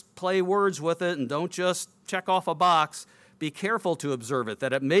 Don't just play words with it and don't just check off a box. Be careful to observe it,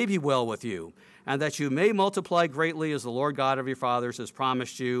 that it may be well with you, and that you may multiply greatly as the Lord God of your fathers has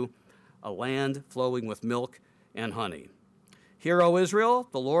promised you, a land flowing with milk and honey. Hear, O Israel,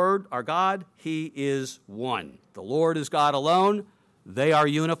 the Lord our God, He is one. The Lord is God alone. They are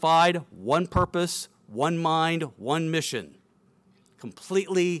unified, one purpose, one mind, one mission,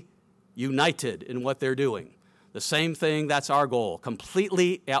 completely united in what they're doing. The same thing, that's our goal,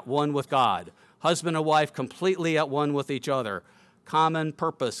 completely at one with God. Husband and wife completely at one with each other. Common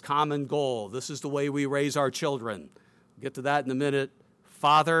purpose, common goal. This is the way we raise our children. We'll get to that in a minute.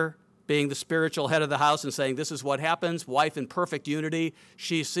 Father being the spiritual head of the house and saying, this is what happens. Wife in perfect unity.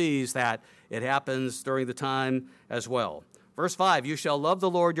 She sees that it happens during the time as well. Verse 5, you shall love the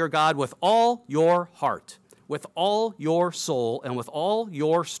Lord your God with all your heart, with all your soul, and with all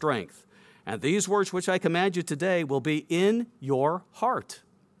your strength. And these words which I command you today will be in your heart.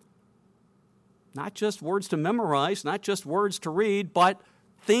 Not just words to memorize, not just words to read, but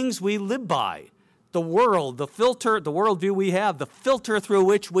things we live by. The world, the filter, the worldview we have, the filter through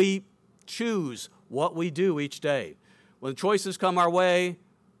which we choose what we do each day. When choices come our way,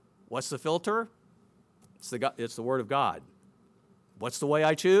 what's the filter? It's the Word of God. What's the way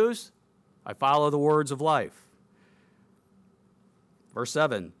I choose? I follow the words of life. Verse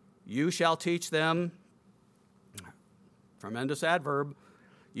 7, you shall teach them, tremendous adverb,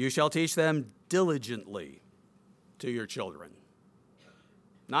 you shall teach them diligently to your children.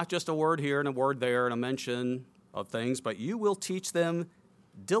 Not just a word here and a word there and a mention of things, but you will teach them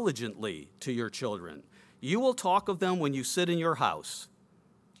diligently to your children. You will talk of them when you sit in your house,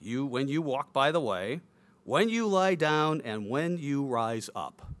 when you walk by the way, when you lie down, and when you rise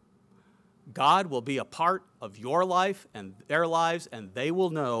up. God will be a part of your life and their lives, and they will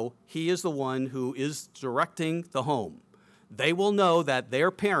know He is the one who is directing the home. They will know that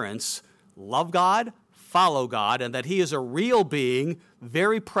their parents love God, follow God, and that He is a real being,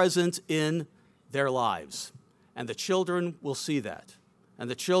 very present in their lives. And the children will see that. And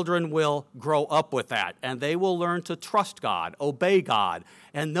the children will grow up with that. And they will learn to trust God, obey God,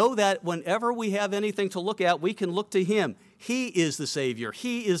 and know that whenever we have anything to look at, we can look to Him. He is the Savior.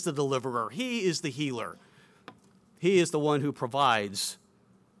 He is the deliverer. He is the healer. He is the one who provides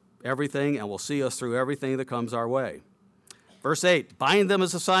everything and will see us through everything that comes our way. Verse 8, bind them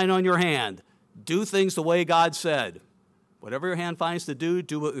as a sign on your hand. Do things the way God said. Whatever your hand finds to do,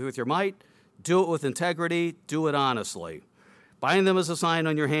 do it with your might. Do it with integrity. Do it honestly. Bind them as a sign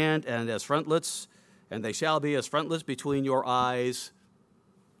on your hand and as frontlets, and they shall be as frontlets between your eyes.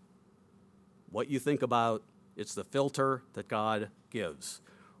 What you think about, it's the filter that God gives.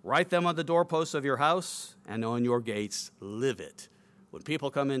 Write them on the doorposts of your house and on your gates. Live it. When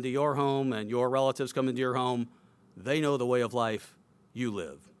people come into your home and your relatives come into your home, they know the way of life you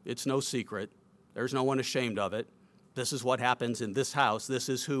live. It's no secret. There's no one ashamed of it. This is what happens in this house. This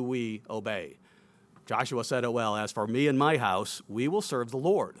is who we obey. Joshua said it well, as for me and my house, we will serve the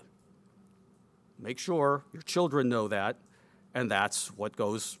Lord. Make sure your children know that, and that's what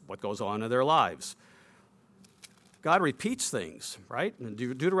goes on in their lives. God repeats things, right? In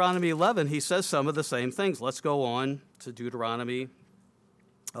Deuteronomy 11, he says some of the same things. Let's go on to Deuteronomy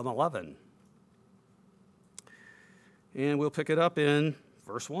 11. And we'll pick it up in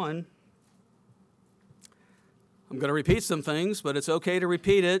verse 1. I'm going to repeat some things, but it's okay to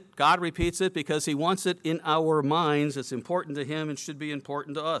repeat it. God repeats it because he wants it in our minds. It's important to him and should be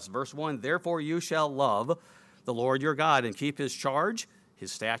important to us. Verse 1, therefore you shall love the Lord your God and keep his charge,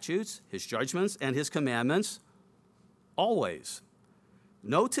 his statutes, his judgments, and his commandments always.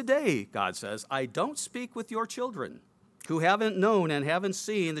 Know today, God says, I don't speak with your children who haven't known and haven't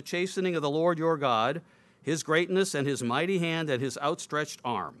seen the chastening of the Lord your God, his greatness and his mighty hand and his outstretched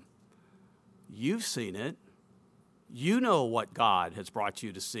arm. You've seen it. You know what God has brought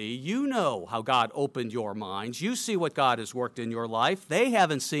you to see. You know how God opened your minds. You see what God has worked in your life. They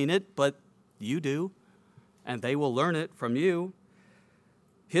haven't seen it, but you do, and they will learn it from you.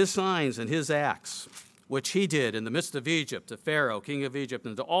 His signs and his acts, which he did in the midst of Egypt, to Pharaoh, king of Egypt,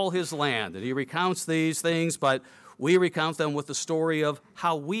 and to all his land. And he recounts these things, but we recount them with the story of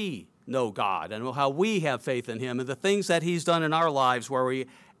how we know God and how we have faith in him and the things that he's done in our lives where we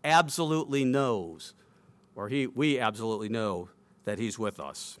absolutely knows, or we absolutely know that he's with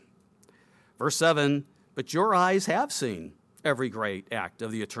us. Verse 7, but your eyes have seen every great act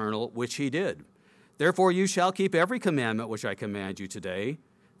of the eternal which he did. Therefore you shall keep every commandment which I command you today,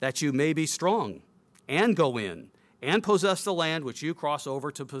 that you may be strong, and go in, and possess the land which you cross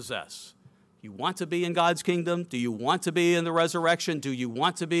over to possess. You want to be in God's kingdom? Do you want to be in the resurrection? Do you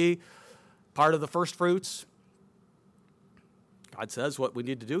want to be part of the first fruits? God says what we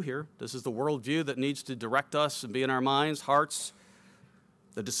need to do here. This is the worldview that needs to direct us and be in our minds, hearts,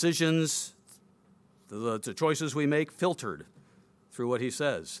 the decisions, the choices we make filtered through what he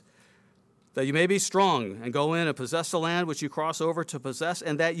says. That you may be strong and go in and possess the land which you cross over to possess,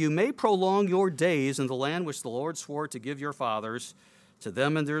 and that you may prolong your days in the land which the Lord swore to give your fathers, to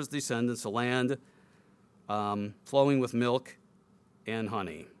them and their descendants, a land flowing with milk and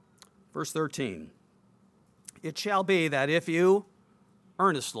honey. Verse 13. It shall be that if you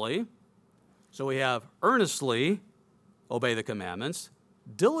earnestly, so we have earnestly obey the commandments,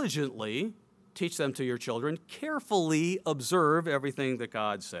 diligently teach them to your children, carefully observe everything that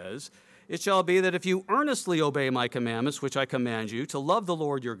God says. It shall be that if you earnestly obey my commandments, which I command you, to love the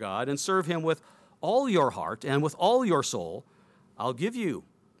Lord your God and serve him with all your heart and with all your soul, I'll give you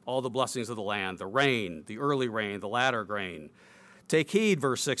all the blessings of the land, the rain, the early rain, the latter grain. Take heed,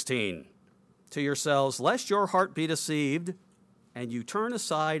 verse 16, to yourselves, lest your heart be deceived, and you turn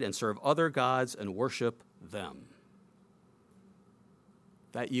aside and serve other gods and worship them.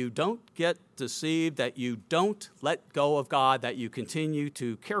 That you don't get deceived, that you don't let go of God, that you continue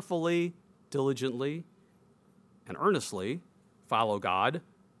to carefully, diligently, and earnestly follow God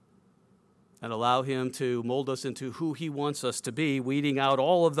and allow him to mold us into who he wants us to be, weeding out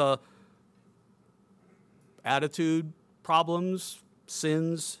all of the attitude problems,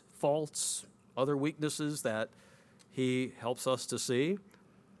 sins, faults, other weaknesses that he helps us to see.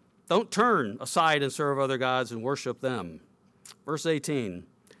 Don't turn aside and serve other gods and worship them. Verse 18,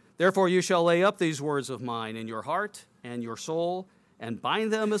 therefore you shall lay up these words of mine in your heart and your soul, and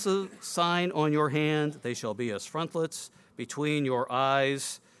bind them as a sign on your hand. They shall be as frontlets between your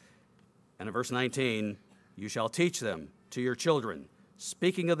eyes. And in verse 19, you shall teach them to your children,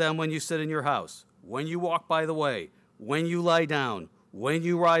 speaking of them when you sit in your house, when you walk by the way, when you lie down, when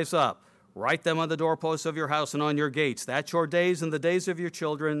you rise up. Write them on the doorposts of your house and on your gates, that your days and the days of your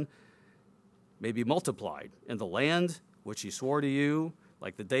children may be multiplied in the land which he swore to you,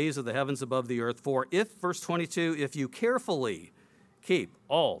 like the days of the heavens above the earth. For if, verse 22, if you carefully keep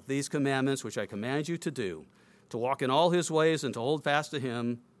all these commandments which I command you to do, to walk in all his ways and to hold fast to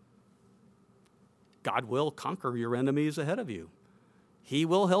him, God will conquer your enemies ahead of you. He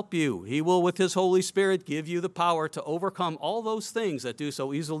will help you. He will, with his Holy Spirit, give you the power to overcome all those things that do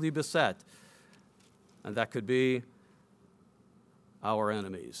so easily beset. And that could be our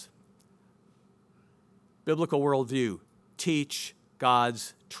enemies. Biblical worldview. Teach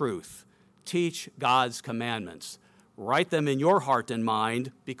God's truth. Teach God's commandments. Write them in your heart and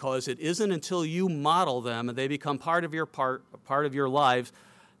mind, because it isn't until you model them and they become part of your lives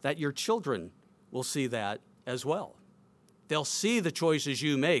that your children will see that as well. They'll see the choices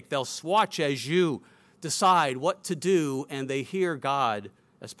you make. They'll watch as you decide what to do, and they hear God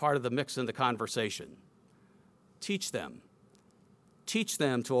as part of the mix in the conversation. Teach them. Teach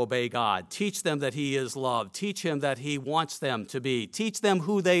them to obey God. Teach them that he is love. Teach him that he wants them to be. Teach them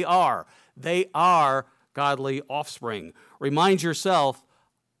who they are. They are godly offspring. Remind yourself,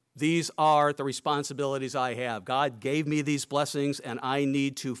 These are the responsibilities I have. God gave me these blessings, and I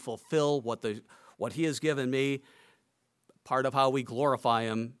need to fulfill what he has given me. Part of how we glorify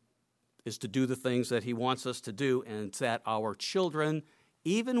him is to do the things that he wants us to do, and that our children,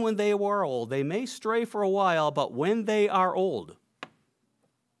 even when they were old, they may stray for a while, but when they are old,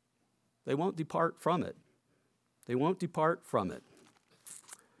 they won't depart from it. They won't depart from it.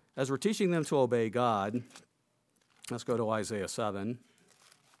 As we're teaching them to obey God, let's go to Isaiah 7.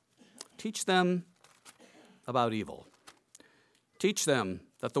 Teach them about evil. Teach them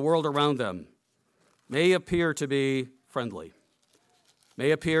that the world around them may appear to be friendly,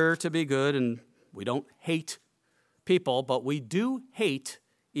 may appear to be good, and we don't hate people, but we do hate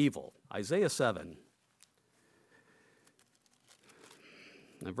evil. Isaiah 7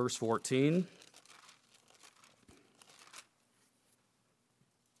 and verse 14.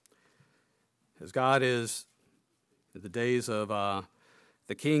 As God is in the days of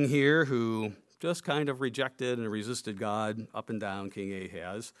the king here who just kind of rejected and resisted God up and down, King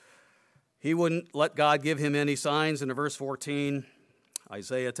Ahaz. He wouldn't let God give him any signs. And in verse 14,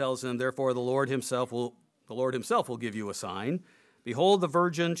 Isaiah tells him, therefore the Lord himself will give you a sign. Behold, the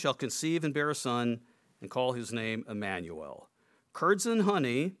virgin shall conceive and bear a son, and call his name Emmanuel. Curds and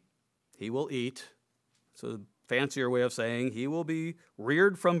honey he will eat. It's a fancier way of saying he will be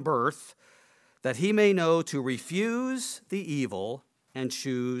reared from birth, that he may know to refuse the evil and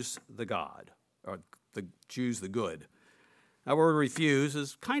choose the good. That word refuse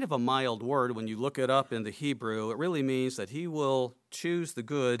is kind of a mild word. When you look it up in the Hebrew, it really means that he will choose the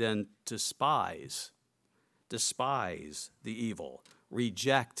good and despise the evil,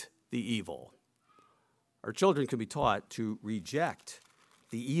 reject the evil. Our children can be taught to reject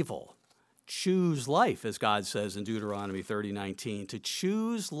the evil, choose life, as God says in Deuteronomy 30:19, to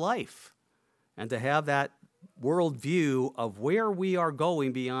choose life and to have that worldview of where we are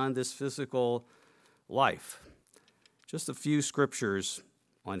going beyond this physical life. Just a few scriptures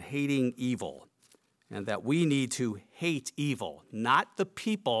on hating evil, and that we need to hate evil, not the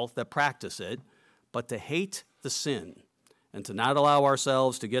people that practice it, but to hate the sin, and to not allow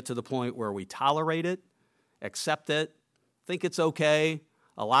ourselves to get to the point where we tolerate it, accept it, think it's okay,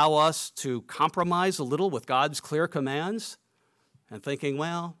 allow us to compromise a little with God's clear commands, and thinking,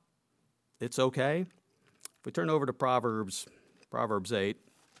 well, it's okay. If we turn over to Proverbs 8,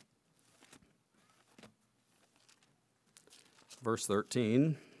 verse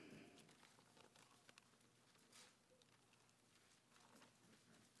 13.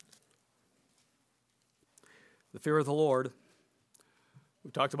 The fear of the Lord.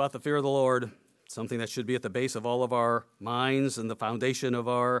 We've talked about the fear of the Lord, something that should be at the base of all of our minds and the foundation of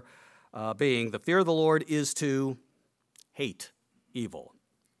our being. The fear of the Lord is to hate evil.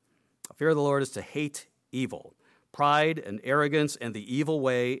 The fear of the Lord is to hate evil. Pride and arrogance and the evil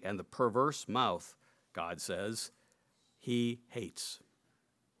way and the perverse mouth, God says, he hates.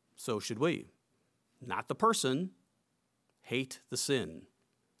 So should we. Not the person. Hate the sin.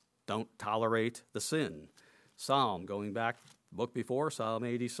 Don't tolerate the sin. Psalm, going back the book before, Psalm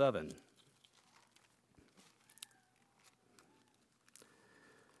 87.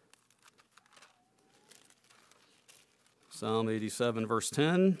 Psalm 87, verse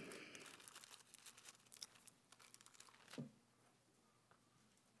 10.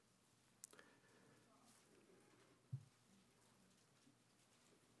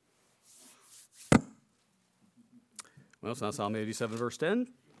 Well, it's not Psalm 87, verse 10.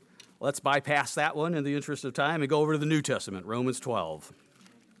 Let's bypass that one in the interest of time and go over to the New Testament, Romans 12.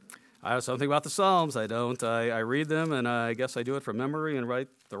 I have something about the Psalms. I don't. I read them, and I guess I do it from memory and write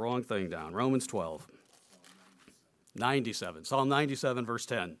the wrong thing down. Romans 12. 97. Psalm 97, verse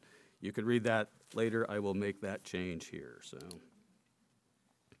 10. You can read that later. I will make that change here. So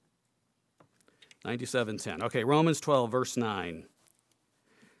 97:10. Okay, Romans 12, verse 9.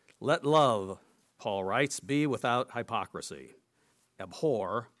 Let love, Paul writes, be without hypocrisy.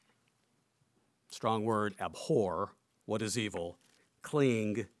 Abhor, strong word, abhor what is evil.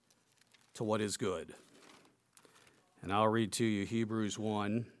 Cling to what is good. And I'll read to you Hebrews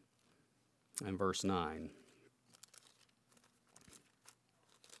 1 and verse 9.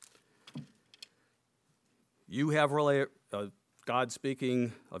 You have God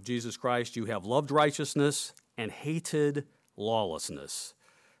speaking of Jesus Christ, you have loved righteousness and hated lawlessness.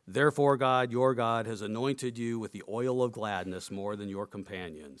 Therefore, God, your God, has anointed you with the oil of gladness more than your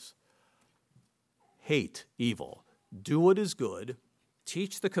companions. Hate evil. Do what is good.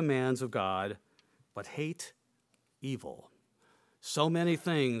 Teach the commands of God, but hate evil. So many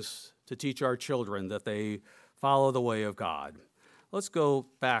things to teach our children that they follow the way of God. Let's go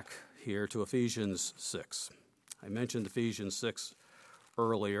back here to Ephesians 6. I mentioned Ephesians 6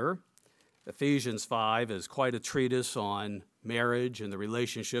 earlier. Ephesians 5 is quite a treatise on marriage and the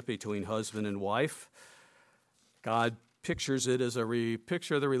relationship between husband and wife. God pictures it as a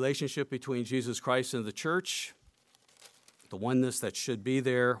picture of the relationship between Jesus Christ and the church, the oneness that should be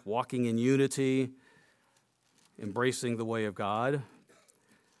there, walking in unity, embracing the way of God.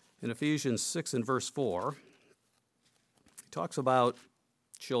 In Ephesians 6 and verse 4, he talks about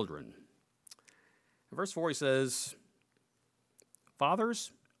children. In verse 4 he says,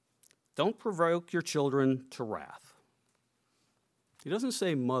 "Fathers, don't provoke your children to wrath." He doesn't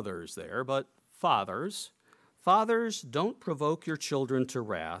say mothers there, but fathers. Fathers, don't provoke your children to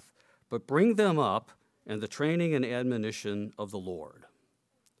wrath, but bring them up in the training and admonition of the Lord.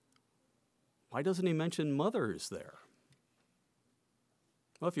 Why doesn't he mention mothers there?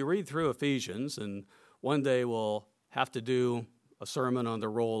 Well, if you read through Ephesians, and one day we'll have to do a sermon on the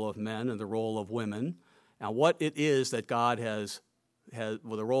role of men and the role of women, and what it is that God has the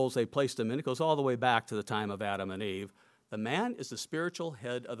roles they placed him in. It goes all the way back to the time of Adam and Eve. The man is the spiritual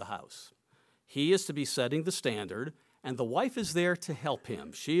head of the house. He is to be setting the standard, and the wife is there to help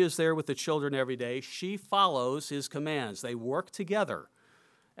him. She is there with the children every day. She follows his commands. They work together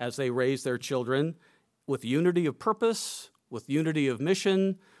as they raise their children with unity of purpose, with unity of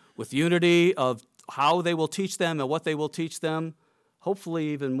mission, with unity of how they will teach them and what they will teach them, hopefully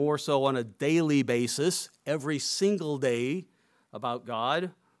even more so on a daily basis, every single day, about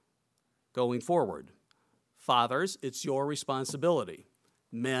God going forward. Fathers, it's your responsibility.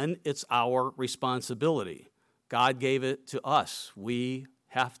 Men, it's our responsibility. God gave it to us. We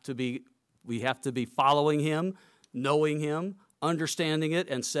have to be following him, knowing him, understanding it,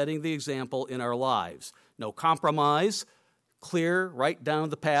 and setting the example in our lives. No compromise, clear, right down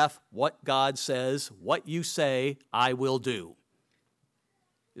the path, what God says, what you say, I will do.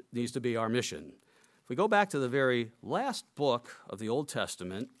 It needs to be our mission. If we go back to the very last book of the Old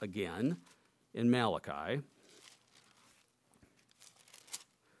Testament, again, in Malachi,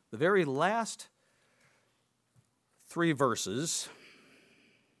 the very last 3 verses,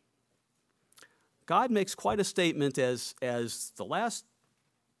 God makes quite a statement as the last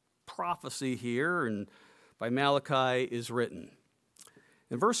prophecy here and by Malachi is written.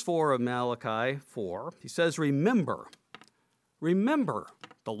 In verse 4 of Malachi 4, he says, remember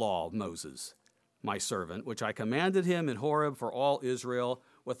the law of Moses, my servant, which I commanded him in Horeb for all Israel,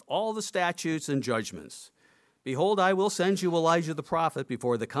 with all the statutes and judgments. Behold, I will send you Elijah the prophet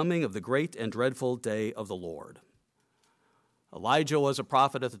before the coming of the great and dreadful day of the Lord. Elijah was a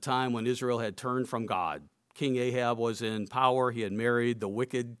prophet at the time when Israel had turned from God. King Ahab was in power. He had married the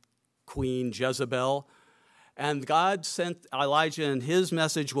wicked queen Jezebel. And God sent Elijah, and his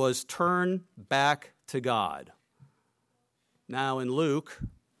message was, turn back to God. Now in Luke,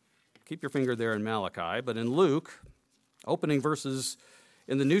 keep your finger there in Malachi, but in Luke, opening verses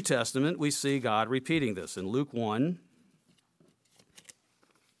in the New Testament, we see God repeating this. In Luke 1,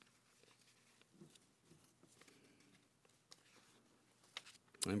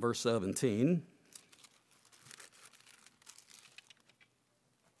 in verse 17,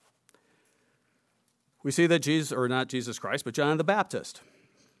 we see that Jesus, or not Jesus Christ, but John the Baptist,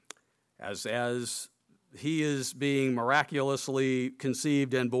 as he is being miraculously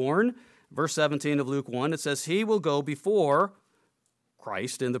conceived and born, verse 17 of Luke 1, it says, he will go before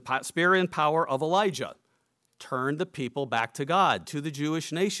Christ in the spirit and power of Elijah, turn the people back to God, to the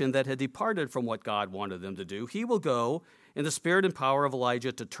Jewish nation that had departed from what God wanted them to do. He will go in the spirit and power of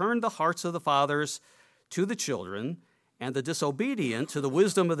Elijah to turn the hearts of the fathers to the children and the disobedient to the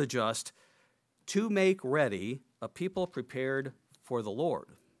wisdom of the just, to make ready a people prepared for the Lord.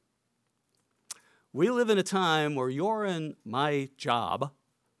 We live in a time where your and my job,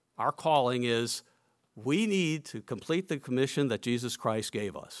 our calling is, we need to complete the commission that Jesus Christ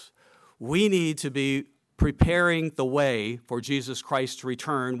gave us. We need to be preparing the way for Jesus Christ's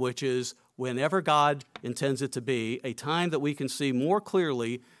return, which is whenever God intends it to be, a time that we can see more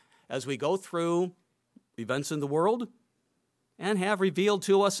clearly as we go through events in the world and have revealed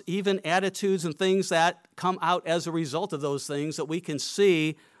to us even attitudes and things that come out as a result of those things, that we can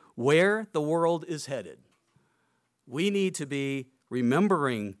see where the world is headed. We need to be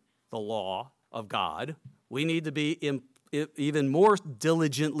remembering the law of God. We need to be even more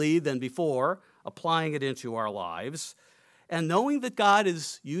diligently than before applying it into our lives, and knowing that God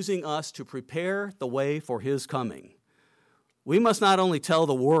is using us to prepare the way for his coming. We must not only tell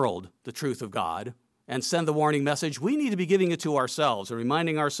the world the truth of God and send the warning message, we need to be giving it to ourselves and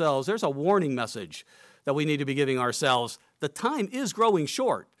reminding ourselves there's a warning message that we need to be giving ourselves. The time is growing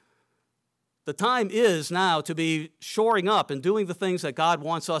short. The time is now to be shoring up and doing the things that God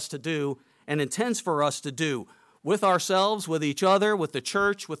wants us to do and intends for us to do. with ourselves, with each other, with the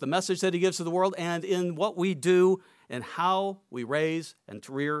church, with the message that he gives to the world, and in what we do and how we raise and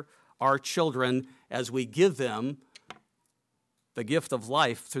rear our children as we give them the gift of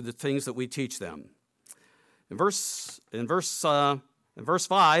life through the things that we teach them. In verse 5,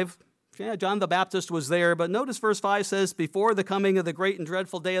 John the Baptist was there, but notice verse 5 says, before the coming of the great and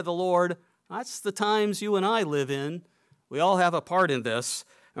dreadful day of the Lord. That's the times you and I live in. We all have a part in this.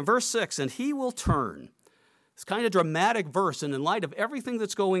 And verse 6, and he will turn. It's kind of dramatic verse, and in light of everything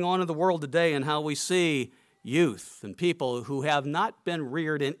that's going on in the world today and how we see youth and people who have not been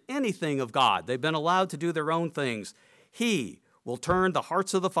reared in anything of God, they've been allowed to do their own things, he will turn the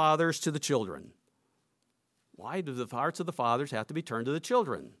hearts of the fathers to the children. Why do the hearts of the fathers have to be turned to the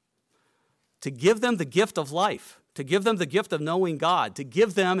children? To give them the gift of life, to give them the gift of knowing God, to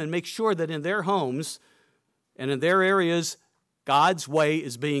give them and make sure that in their homes and in their areas, God's way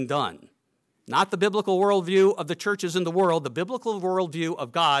is being done. Not the biblical worldview of the churches in the world, the biblical worldview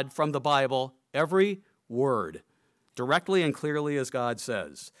of God from the Bible, every word, directly and clearly as God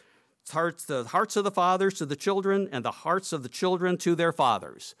says. The hearts of the fathers to the children, and the hearts of the children to their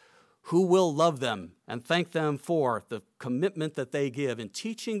fathers, who will love them and thank them for the commitment that they give in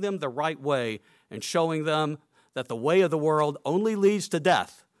teaching them the right way and showing them that the way of the world only leads to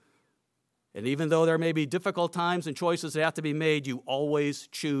death. And even though there may be difficult times and choices that have to be made, you always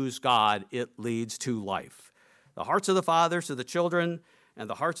choose God. It leads to life. The hearts of the fathers to the children, and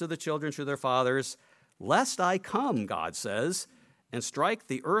the hearts of the children to their fathers, lest I come, God says, and strike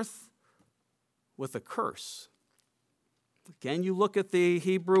the earth with a curse. Again, you look at the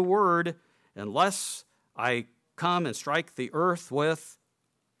Hebrew word, unless I come and strike the earth with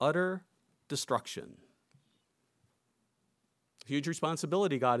utter destruction. Huge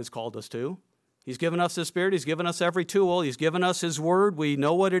responsibility God has called us to. He's given us His Spirit. He's given us every tool. He's given us His Word. We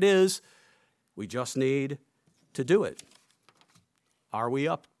know what it is. We just need to do it. Are we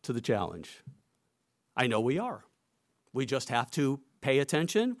up to the challenge? I know we are. We just have to pay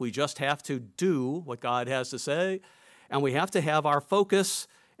attention. We just have to do what God has to say. And we have to have our focus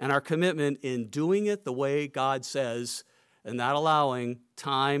and our commitment in doing it the way God says, and not allowing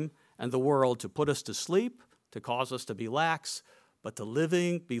time and the world to put us to sleep, to cause us to be lax, but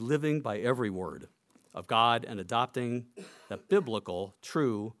to be living by every word of God and adopting the biblical,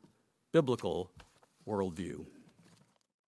 true biblical worldview.